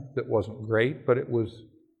home that wasn't great, but it was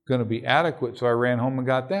going to be adequate, so I ran home and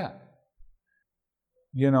got that.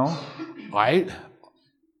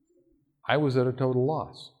 I was at a total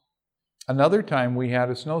loss. Another time we had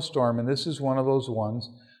a snowstorm, and this is one of those ones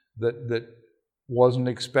that wasn't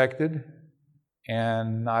expected,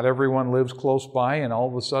 and not everyone lives close by, and all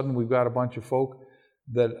of a sudden we've got a bunch of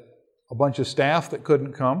staff that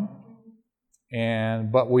couldn't come,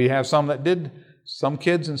 but we have some that did, some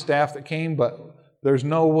kids and staff that came, but there's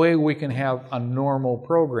no way we can have a normal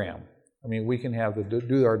program. I mean, we can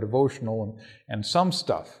do our devotional and some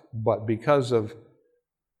stuff, but because of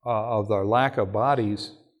our lack of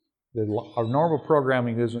bodies, our normal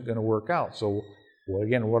programming isn't going to work out. So, well,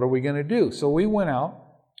 again, what are we going to do? So we went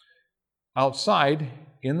outside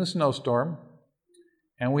in the snowstorm,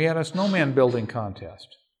 and we had a snowman building contest,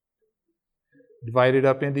 divided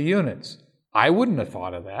up into units. I wouldn't have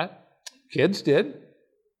thought of that. Kids did.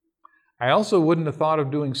 I also wouldn't have thought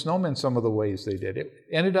of doing snowmen some of the ways they did. It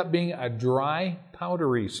ended up being a dry,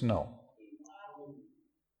 powdery snow.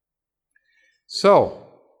 So,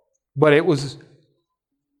 but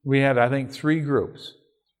we had, I think, 3 groups.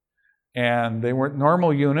 And they weren't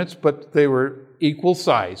normal units, but they were equal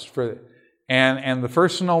size. And the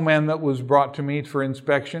first snowman that was brought to me for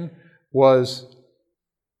inspection was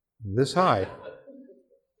this high.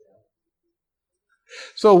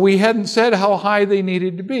 So we hadn't said how high they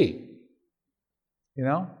needed to be.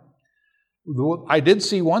 I did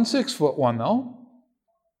see one 6-foot one, though.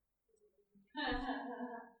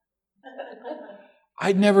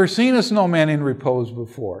 I'd never seen a snowman in repose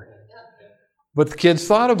before. But the kids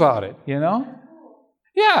thought about it,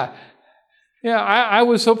 Yeah. I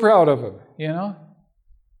was so proud of them,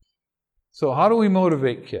 So how do we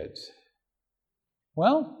motivate kids?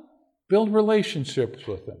 Well, build relationships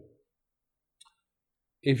with them.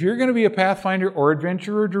 if you're going to be a Pathfinder or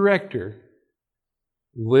Adventurer Director,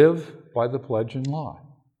 live by the pledge and law.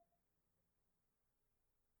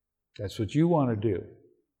 That's what you want to do.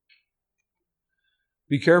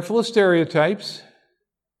 Be careful of stereotypes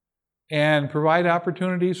and provide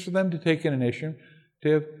opportunities for them to take an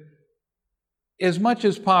initiative. As much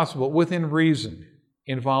as possible, within reason,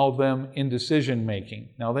 involve them in decision making.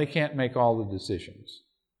 Now, they can't make all the decisions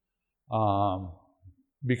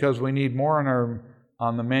because we need more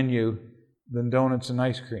on the menu than donuts and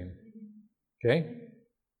ice cream. Okay?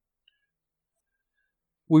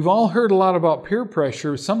 We've all heard a lot about peer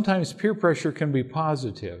pressure. Sometimes peer pressure can be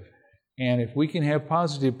positive. And if we can have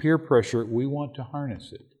positive peer pressure, we want to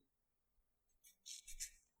harness it.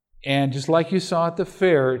 And just like you saw at the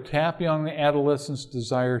fair, tap young adolescents'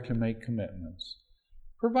 desire to make commitments.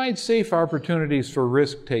 Provide safe opportunities for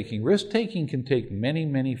risk-taking. Risk-taking can take many,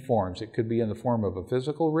 many forms. It could be in the form of a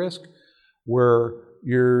physical risk where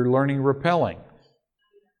you're learning rappelling.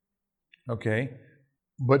 Okay?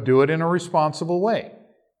 But do it in a responsible way.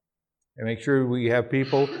 And make sure we have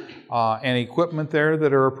people and equipment there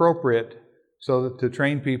that are appropriate so that to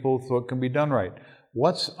train people so it can be done right.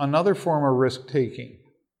 What's another form of risk-taking?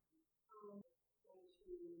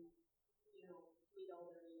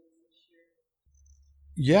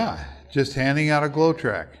 Yeah, just handing out a glow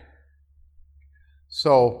track.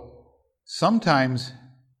 So sometimes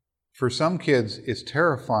for some kids it's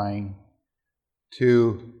terrifying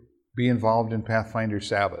to be involved in Pathfinder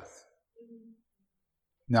Sabbath.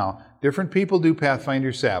 Now, different people do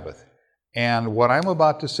Pathfinder Sabbath. And what I'm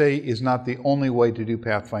about to say is not the only way to do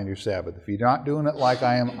Pathfinder Sabbath. If you're not doing it like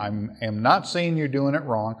I am not saying you're doing it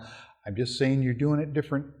wrong. I'm just saying you're doing it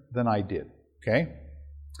different than I did. Okay?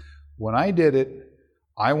 When I did it,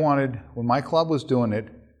 when my club was doing it,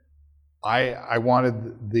 I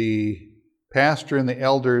wanted the pastor and the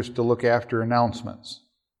elders to look after announcements.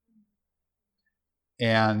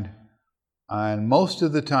 And most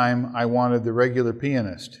of the time, I wanted the regular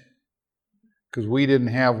pianist because we didn't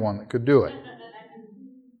have one that could do it.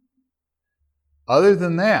 Other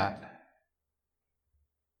than that,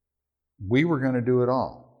 we were going to do it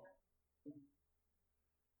all.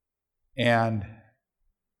 And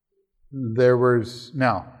there was,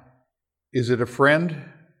 now, is it a friend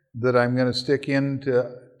that I'm going to stick in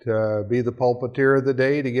to be the pulpiteer of the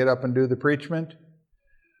day to get up and do the preachment?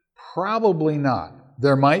 Probably not.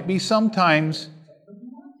 There might be some times,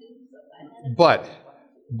 but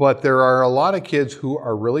there are a lot of kids who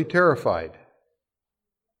are really terrified.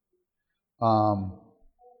 But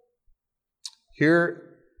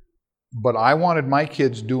I wanted my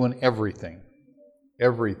kids doing everything.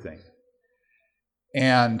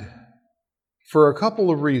 And for a couple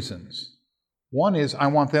of reasons. One is I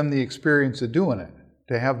want them the experience of doing it,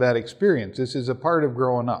 to have that experience. This is a part of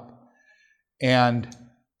growing up. And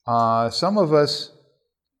some of us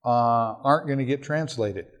aren't going to get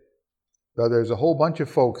translated. So there's a whole bunch of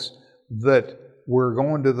folks that were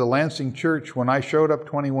going to the Lansing church when I showed up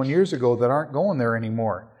 21 years ago that aren't going there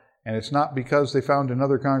anymore. And it's not because they found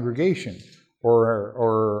another congregation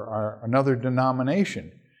or another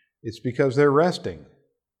denomination. It's because they're resting.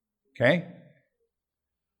 Okay?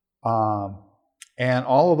 And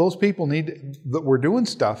all of those people that were doing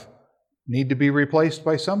stuff need to be replaced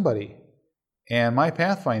by somebody. And my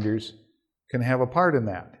Pathfinders can have a part in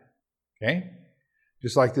that. Okay?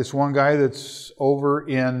 Just like this one guy that's over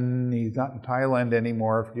he's not in Thailand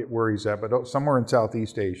anymore, I forget where he's at, but somewhere in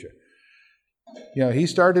Southeast Asia. You know, he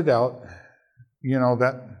started out,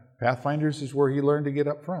 that Pathfinders is where he learned to get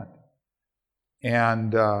up front.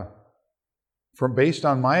 And based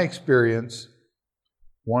on my experience,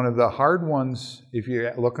 one of the hard ones, if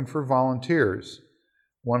you're looking for volunteers,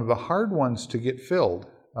 one of the hard ones to get filled,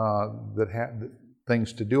 that have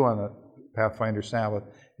things to do on a Pathfinder Sabbath,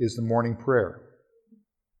 is the morning prayer.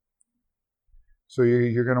 So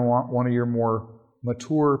you're going to want one of your more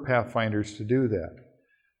mature Pathfinders to do that.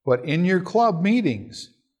 But in your club meetings,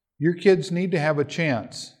 your kids need to have a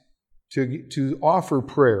chance to offer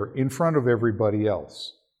prayer in front of everybody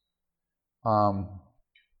else.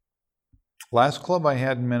 Last club I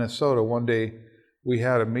had in Minnesota, one day we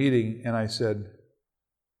had a meeting and I said,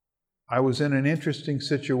 I was in an interesting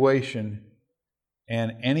situation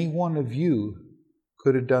and any one of you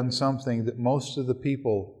could have done something that most of the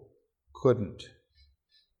people couldn't.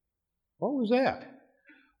 What was that?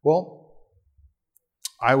 Well,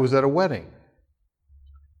 I was at a wedding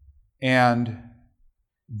and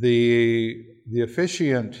the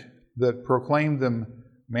officiant that proclaimed them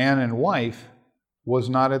man and wife was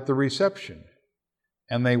not at the reception.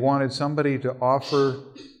 And they wanted somebody to offer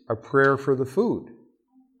a prayer for the food.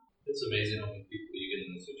 It's amazing how many people you get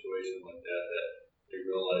in a situation like that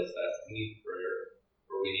realize that we need prayer,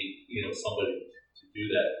 or we need, somebody to do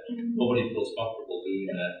that. Nobody feels comfortable doing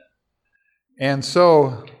that. And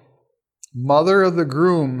so, mother of the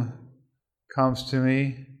groom comes to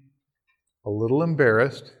me a little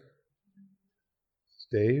embarrassed.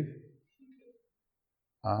 Dave,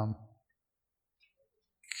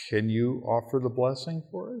 can you offer the blessing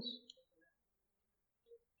for us?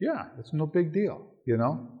 Yeah, it's no big deal,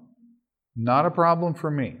 Not a problem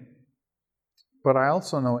for me. But I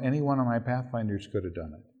also know any one of my Pathfinders could have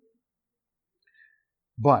done it.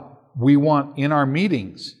 But we want, in our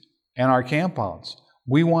meetings and our campouts,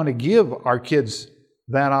 we want to give our kids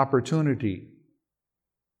that opportunity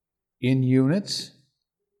in units,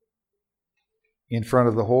 in front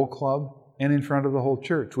of the whole club, and in front of the whole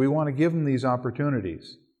church. We want to give them these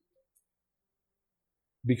opportunities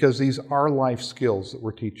because these are life skills that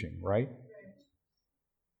we're teaching, right?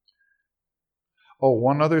 Oh,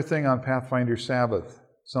 one other thing on Pathfinder Sabbath,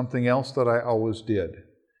 something else that I always did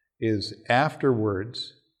is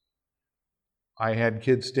afterwards, I had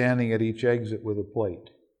kids standing at each exit with a plate.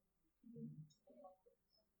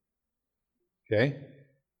 Okay?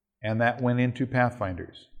 And that went into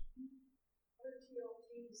Pathfinders.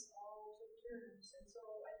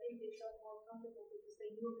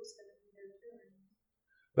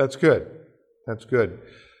 That's good. That's good.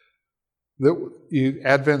 The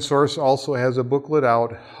Advent Source also has a booklet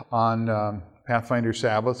out on Pathfinder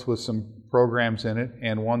Sabbath with some programs in it,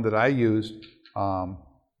 and one that I used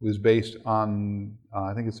was based on,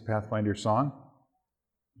 I think it's a Pathfinder song.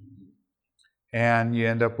 And you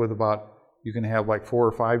end up with you can have like 4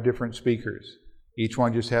 or 5 different speakers. Each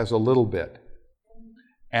one just has a little bit.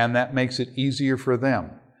 And that makes it easier for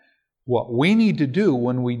them. What we need to do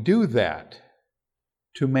when we do that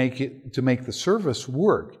to make the service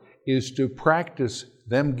work is to practice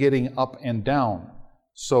them getting up and down,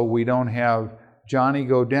 so we don't have Johnny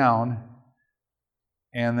go down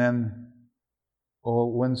and then,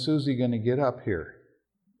 when's Susie going to get up here?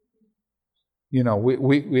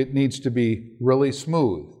 It needs to be really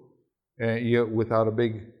smooth, without a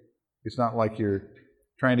big. It's not like you're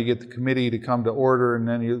trying to get the committee to come to order and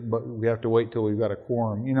then but we have to wait till we've got a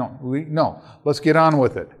quorum. No, let's get on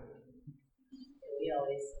with it. We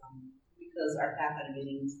always, because our Pathfinder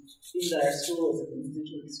meetings, these are our schools, a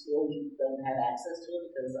constituent school, we don't have access to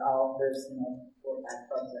it because there's 4 or 5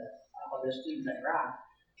 clubs that all their students at Rock.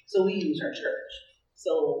 So we use our church.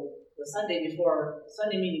 So the Sunday meeting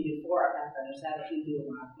before our Pathfinder Sabbath, we do a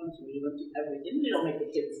mock one, so we look at everything. We don't make the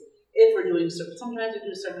kids, if we're doing, sometimes we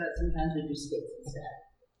do sermonettes, sometimes we do skits instead.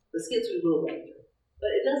 The skits we will go through. But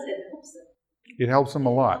it helps them. It helps them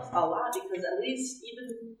a lot. A lot, because at least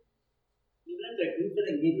even if they're goofing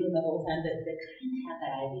and giggling the whole time, they kind of have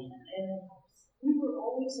that idea. And it helps. We were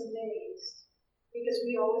always amazed because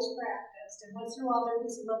we always practiced, and once in a while there would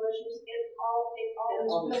be some issues. It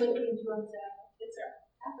always really came to us that it's our.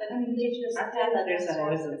 Our Pathfinders have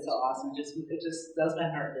always been so awesome. It just does my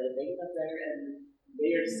heart good. They get up there and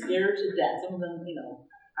they are scared to death. Some of them,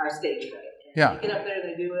 are stage fright. Yeah. They get up there and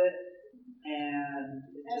they do it, and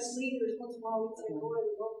as leaders, once in a while we'd say, "Boy,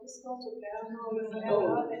 we hope this goes okay." I don't know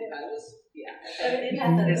if it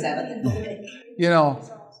Pathfinder Sabbath.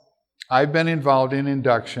 I've been involved in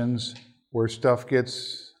inductions where stuff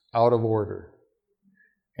gets out of order.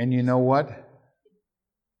 And you know what?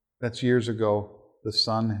 That's years ago. The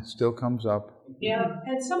sun still comes up. Yeah,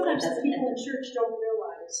 and sometimes the people in church don't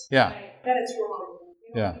realize that it's wrong.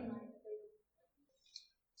 Yeah.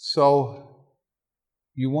 So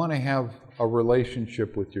you want to have a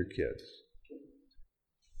relationship with your kids.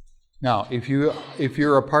 Now, if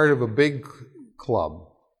you're a part of a big club,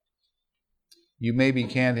 you maybe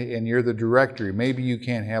can't, and you're the director, maybe you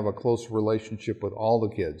can't have a close relationship with all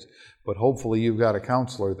the kids, but hopefully you've got a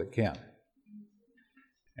counselor that can.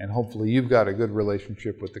 And hopefully you've got a good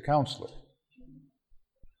relationship with the counselor.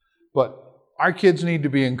 But our kids need to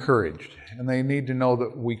be encouraged, and they need to know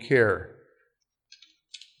that we care.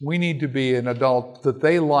 We need to be an adult that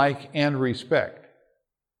they like and respect.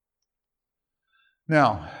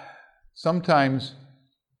 Now, sometimes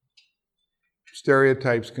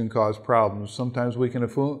stereotypes can cause problems. Sometimes we can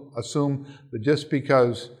assume that just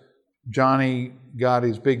because Johnny got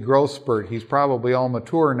his big growth spurt, he's probably all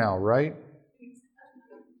mature now, right?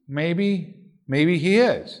 Maybe he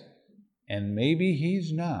is, and maybe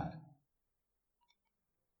he's not.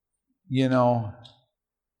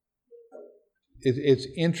 It's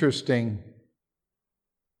interesting.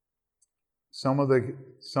 Some of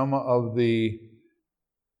the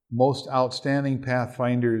most outstanding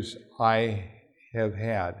Pathfinders I have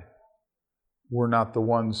had were not the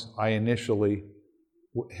ones I initially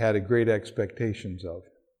had great expectations of,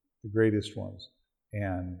 the greatest ones.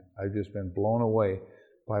 And I've just been blown away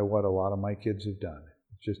by what a lot of my kids have done.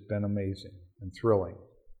 It's just been amazing and thrilling.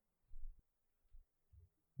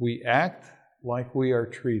 We act like we are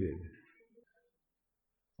treated.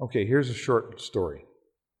 Okay, here's a short story.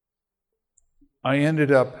 I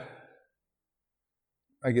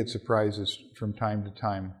get surprises from time to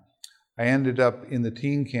time. I ended up in the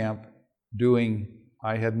teen camp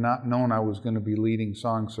I had not known I was going to be leading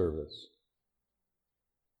song service.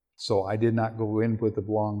 So I did not go in with a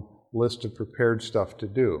long list of prepared stuff to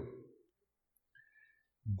do.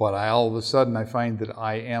 But all of a sudden I find that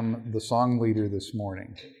I am the song leader this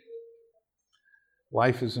morning.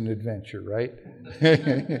 Life is an adventure, right?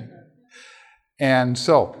 And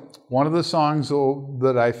so, one of the songs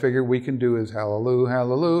that I figure we can do is Hallelujah,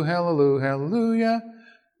 Hallelujah, Hallelujah, Hallelujah.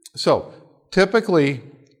 So, typically,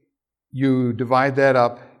 you divide that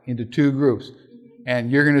up into two groups.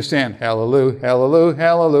 And you're going to stand Hallelujah, Hallelujah,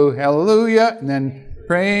 Hallelujah, Hallelujah, and then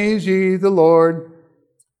Praise ye the Lord.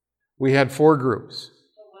 We had 4 groups.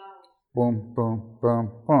 Boom, boom,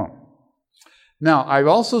 boom, boom. Now, I've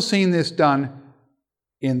also seen this done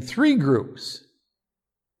in 3 groups.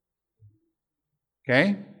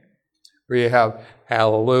 Okay? Where you have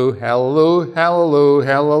Hallelujah, Hallelujah, Hallelujah,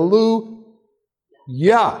 Hallelujah.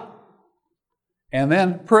 And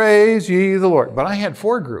then Praise ye the Lord. But I had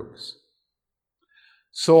 4 groups.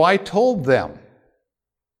 So I told them.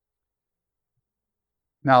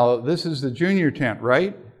 Now, this is the junior tent,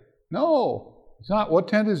 right? No, it's not. What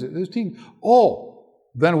tent is it? This team. Oh,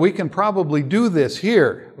 then we can probably do this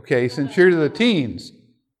here, okay, since you're the teens.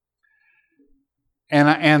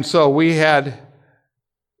 And so we had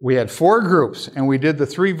 4 groups, and we did the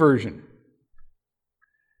 3 version,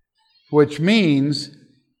 which means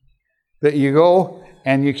that you go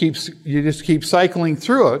and you just keep cycling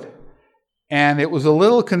through it. And it was a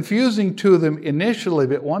little confusing to them initially,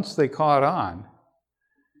 but once they caught on,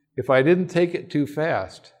 if I didn't take it too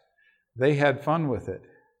fast, they had fun with it.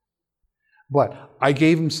 But I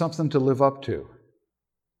gave them something to live up to.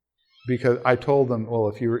 Because I told them,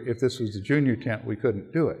 well, if this was the junior tent, we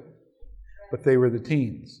couldn't do it. But they were the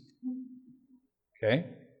teens. Okay?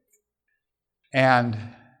 And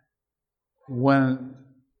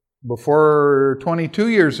before 22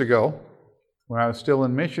 years ago, when I was still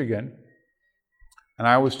in Michigan, and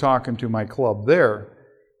I was talking to my club there,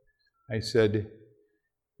 I said,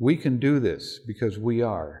 we can do this because we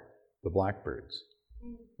are the Blackbirds.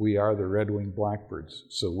 We are the red-winged Blackbirds,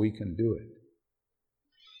 so we can do it.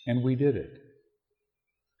 And we did it.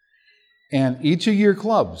 And each of your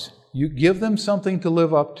clubs, you give them something to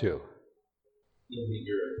live up to.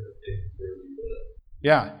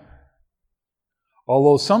 Yeah.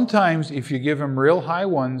 Although sometimes, if you give them real high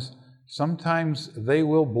ones, sometimes they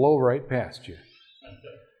will blow right past you.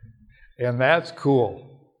 And that's cool.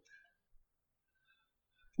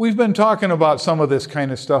 We've been talking about some of this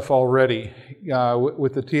kind of stuff already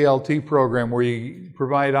with the TLT program, where you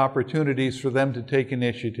provide opportunities for them to take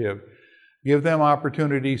initiative, give them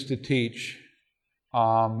opportunities to teach.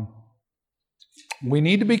 We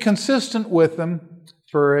need to be consistent with them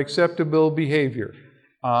for acceptable behavior.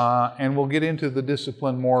 And we'll get into the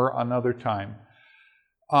discipline more another time.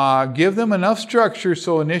 Give them enough structure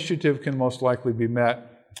so initiative can most likely be met,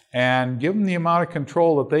 and give them the amount of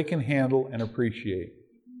control that they can handle and appreciate.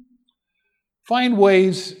 Find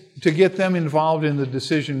ways to get them involved in the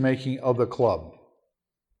decision-making of the club.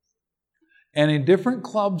 And in different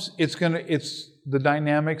clubs, the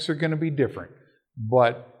dynamics are going to be different.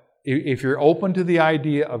 But if you're open to the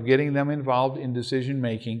idea of getting them involved in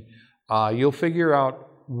decision-making, you'll figure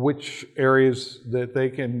out which areas that they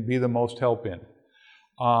can be the most help in.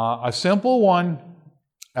 A simple one,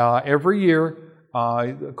 every year,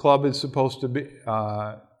 the club is supposed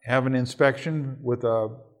to have an inspection with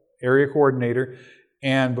a area coordinator,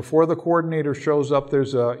 and before the coordinator shows up,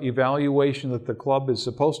 there's an evaluation that the club is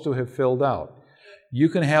supposed to have filled out. You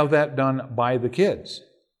can have that done by the kids.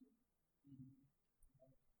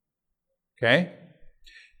 Okay?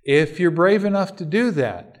 If you're brave enough to do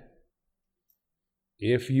that,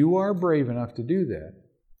 be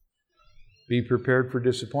prepared for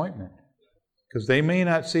disappointment, because they may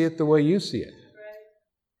not see it the way you see it.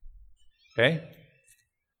 Okay?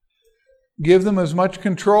 Give them as much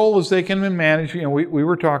control as they can manage. We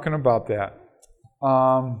were talking about that.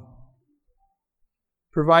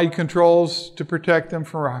 Provide controls to protect them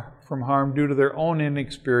from harm due to their own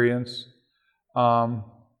inexperience.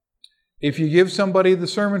 If you give somebody the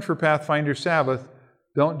sermon for Pathfinder Sabbath,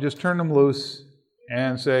 don't just turn them loose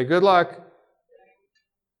and say, good luck.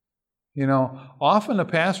 Often a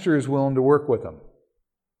pastor is willing to work with them.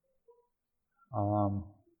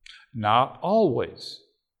 Not always.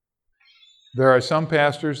 There are some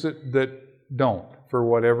pastors that don't, for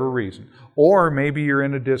whatever reason. Or maybe you're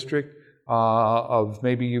in a district of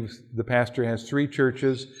maybe the pastor has 3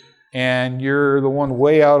 churches, and you're the one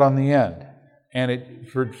way out on the end, and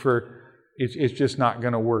it's just not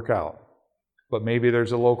going to work out. But maybe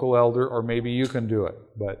there's a local elder, or maybe you can do it.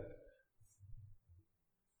 But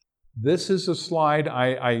this is a slide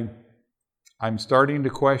I'm starting to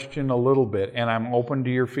question a little bit, and I'm open to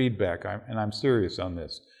your feedback, and I'm serious on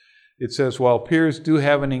this. It says, while peers do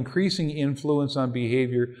have an increasing influence on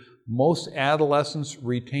behavior, most adolescents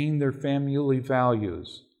retain their family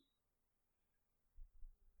values.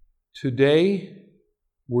 Today,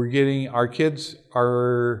 our kids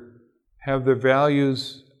have their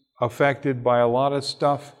values affected by a lot of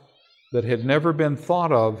stuff that had never been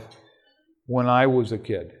thought of when I was a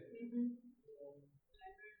kid.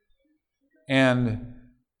 And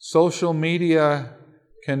social media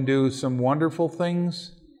can do some wonderful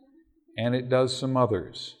things, and it does some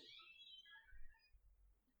others.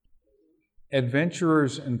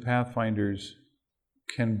 Adventurers and pathfinders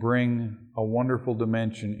can bring a wonderful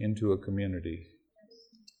dimension into a community.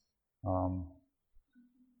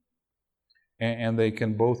 And they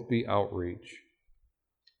can both be outreach.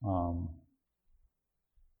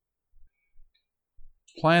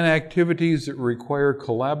 Plan activities that require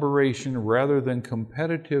collaboration rather than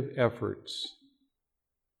competitive efforts.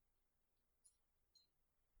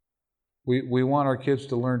 We want our kids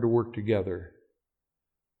to learn to work together.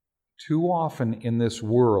 Too often in this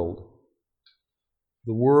world,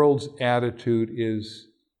 the world's attitude is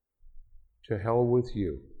to hell with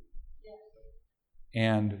you.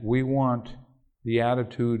 And we want the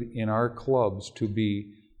attitude in our clubs to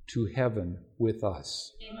be to heaven with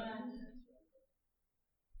us.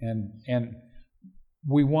 And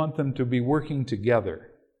we want them to be working together,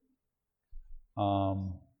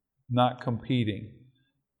 not competing.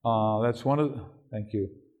 That's one of the, thank you.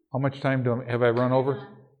 How much time have I run over?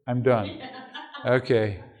 I'm done.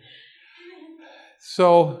 Okay.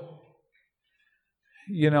 So,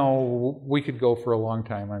 we could go for a long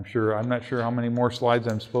time, I'm sure. I'm not sure how many more slides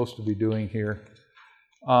I'm supposed to be doing here.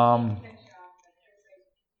 I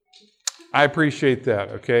appreciate that,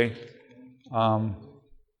 okay?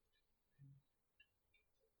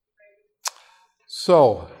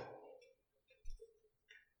 So,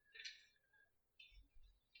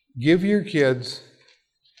 give your kids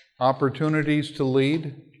opportunities to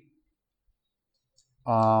lead.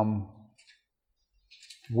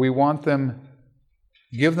 We want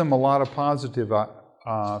give them a lot of positive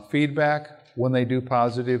feedback when they do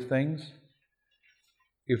positive things.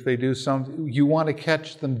 If they do something, you want to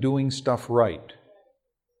catch them doing stuff right.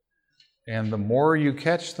 And the more you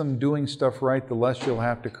catch them doing stuff right, the less you'll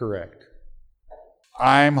have to correct.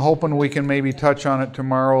 I'm hoping we can maybe touch on it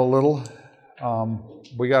tomorrow a little.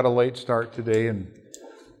 We got a late start today,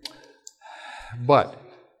 but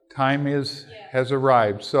time has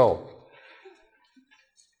arrived. So,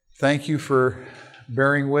 thank you for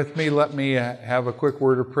bearing with me. Let me have a quick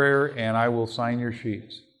word of prayer, and I will sign your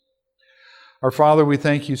sheets. Our Father, we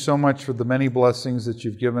thank you so much for the many blessings that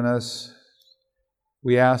you've given us.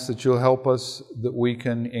 We ask that you'll help us, that we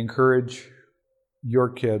can encourage your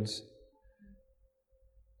kids.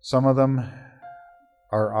 Some of them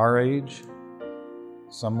are our age.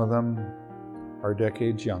 Some of them are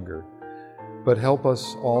decades younger. But help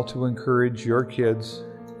us all to encourage your kids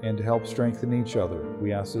and to help strengthen each other.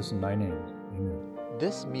 We ask this in thy name. Amen.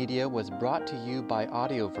 This media was brought to you by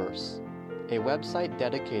Audioverse, a website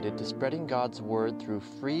dedicated to spreading God's Word through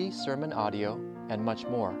free sermon audio and much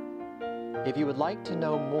more. If you would like to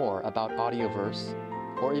know more about Audioverse,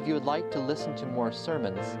 or if you would like to listen to more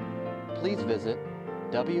sermons, please visit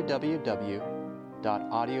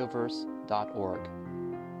www.audioverse.org.